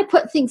we've kind of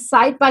put things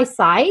side by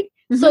side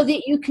so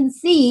that you can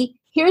see,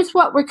 here's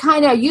what we're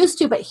kind of used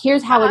to, but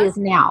here's how it is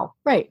now.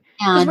 Right.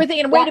 Because we're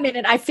thinking, wait a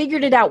minute, I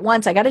figured it out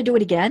once. I got to do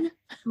it again.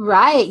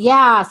 Right.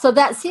 Yeah. So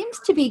that seems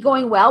to be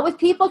going well with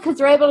people because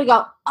they're able to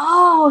go,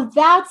 oh,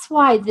 that's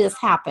why this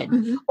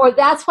happened. Or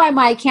that's why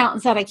my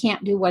accountant said I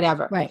can't do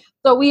whatever. Right.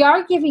 So we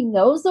are giving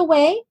those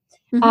away.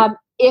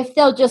 If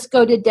they'll just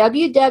go to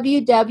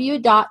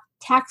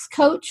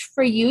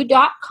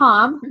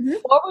www.taxcoachforyou.com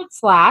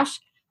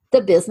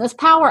 /The Business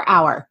Power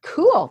Hour.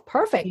 Cool.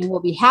 Perfect. And we'll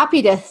be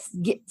happy to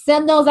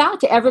send those out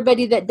to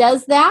everybody that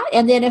does that.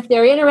 And then if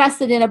they're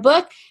interested in a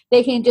book,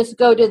 they can just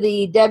go to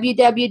the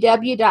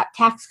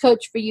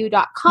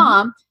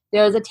www.taxcoachforyou.com.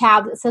 There's a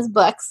tab that says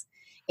books.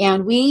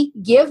 And we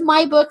give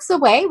my books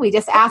away. We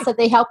just ask that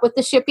they help with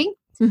the shipping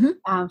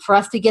for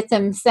us to get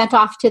them sent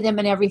off to them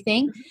and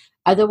everything.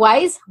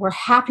 Otherwise, we're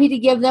happy to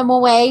give them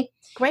away.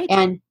 Great.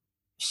 And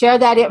share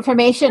that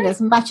information as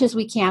much as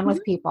we can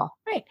with people.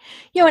 Right.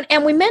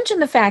 And we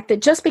mentioned the fact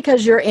that just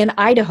because you're in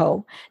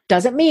Idaho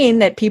doesn't mean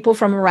that people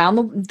from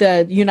around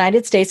the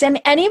United States and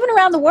even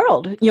around the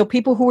world,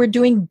 people who are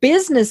doing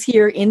business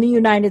here in the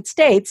United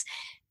States,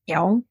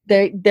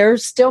 there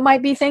still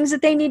might be things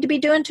that they need to be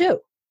doing too.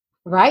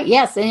 Right.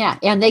 Yes.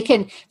 And they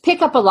can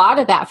pick up a lot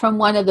of that from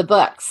one of the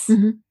books.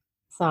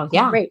 So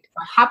great.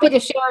 We're happy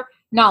to share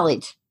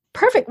knowledge.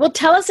 Perfect. Well,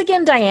 tell us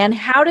again, Diane,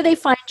 how do they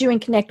find you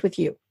and connect with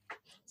you?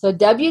 So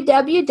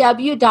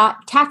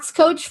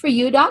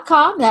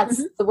www.taxcoachforyou.com.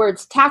 That's the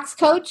words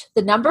taxcoach,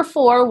 the number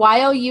 4,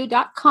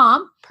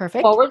 YOU.com.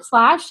 Perfect.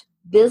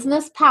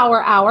 /Business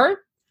Power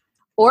Hour.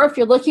 Or if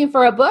you're looking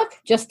for a book,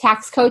 just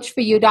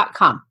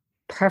taxcoachforyou.com.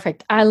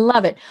 Perfect. I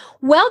love it.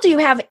 Well, do you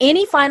have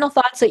any final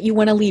thoughts that you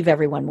want to leave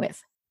everyone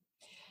with?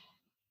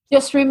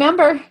 Just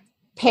remember,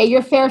 pay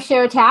your fair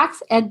share of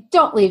tax and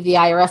don't leave the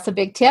IRS a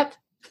big tip.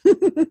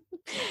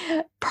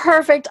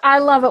 Perfect. I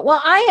love it.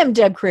 Well, I am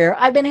Deb Creer.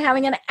 I've been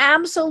having an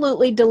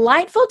absolutely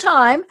delightful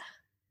time,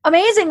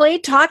 amazingly,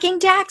 talking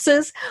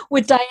taxes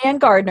with Diane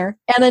Gardner.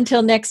 And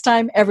until next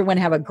time, everyone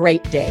have a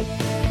great day.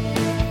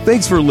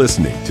 Thanks for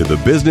listening to the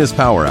Business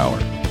Power Hour,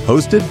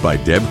 hosted by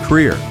Deb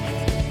Creer.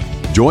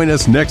 Join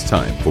us next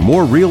time for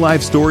more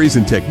real-life stories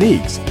and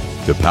techniques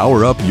to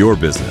power up your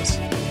business.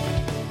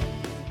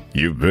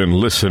 You've been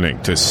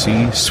listening to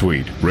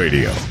C-Suite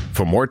Radio.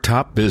 For more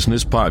top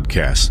business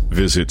podcasts,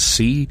 visit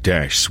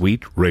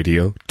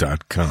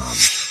c-suiteradio.com.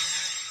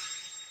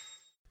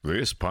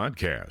 This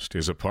podcast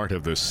is a part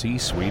of the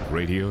C-Suite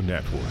Radio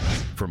Network.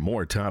 For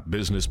more top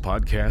business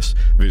podcasts,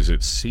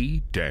 visit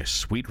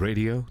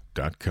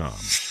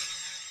c-suiteradio.com.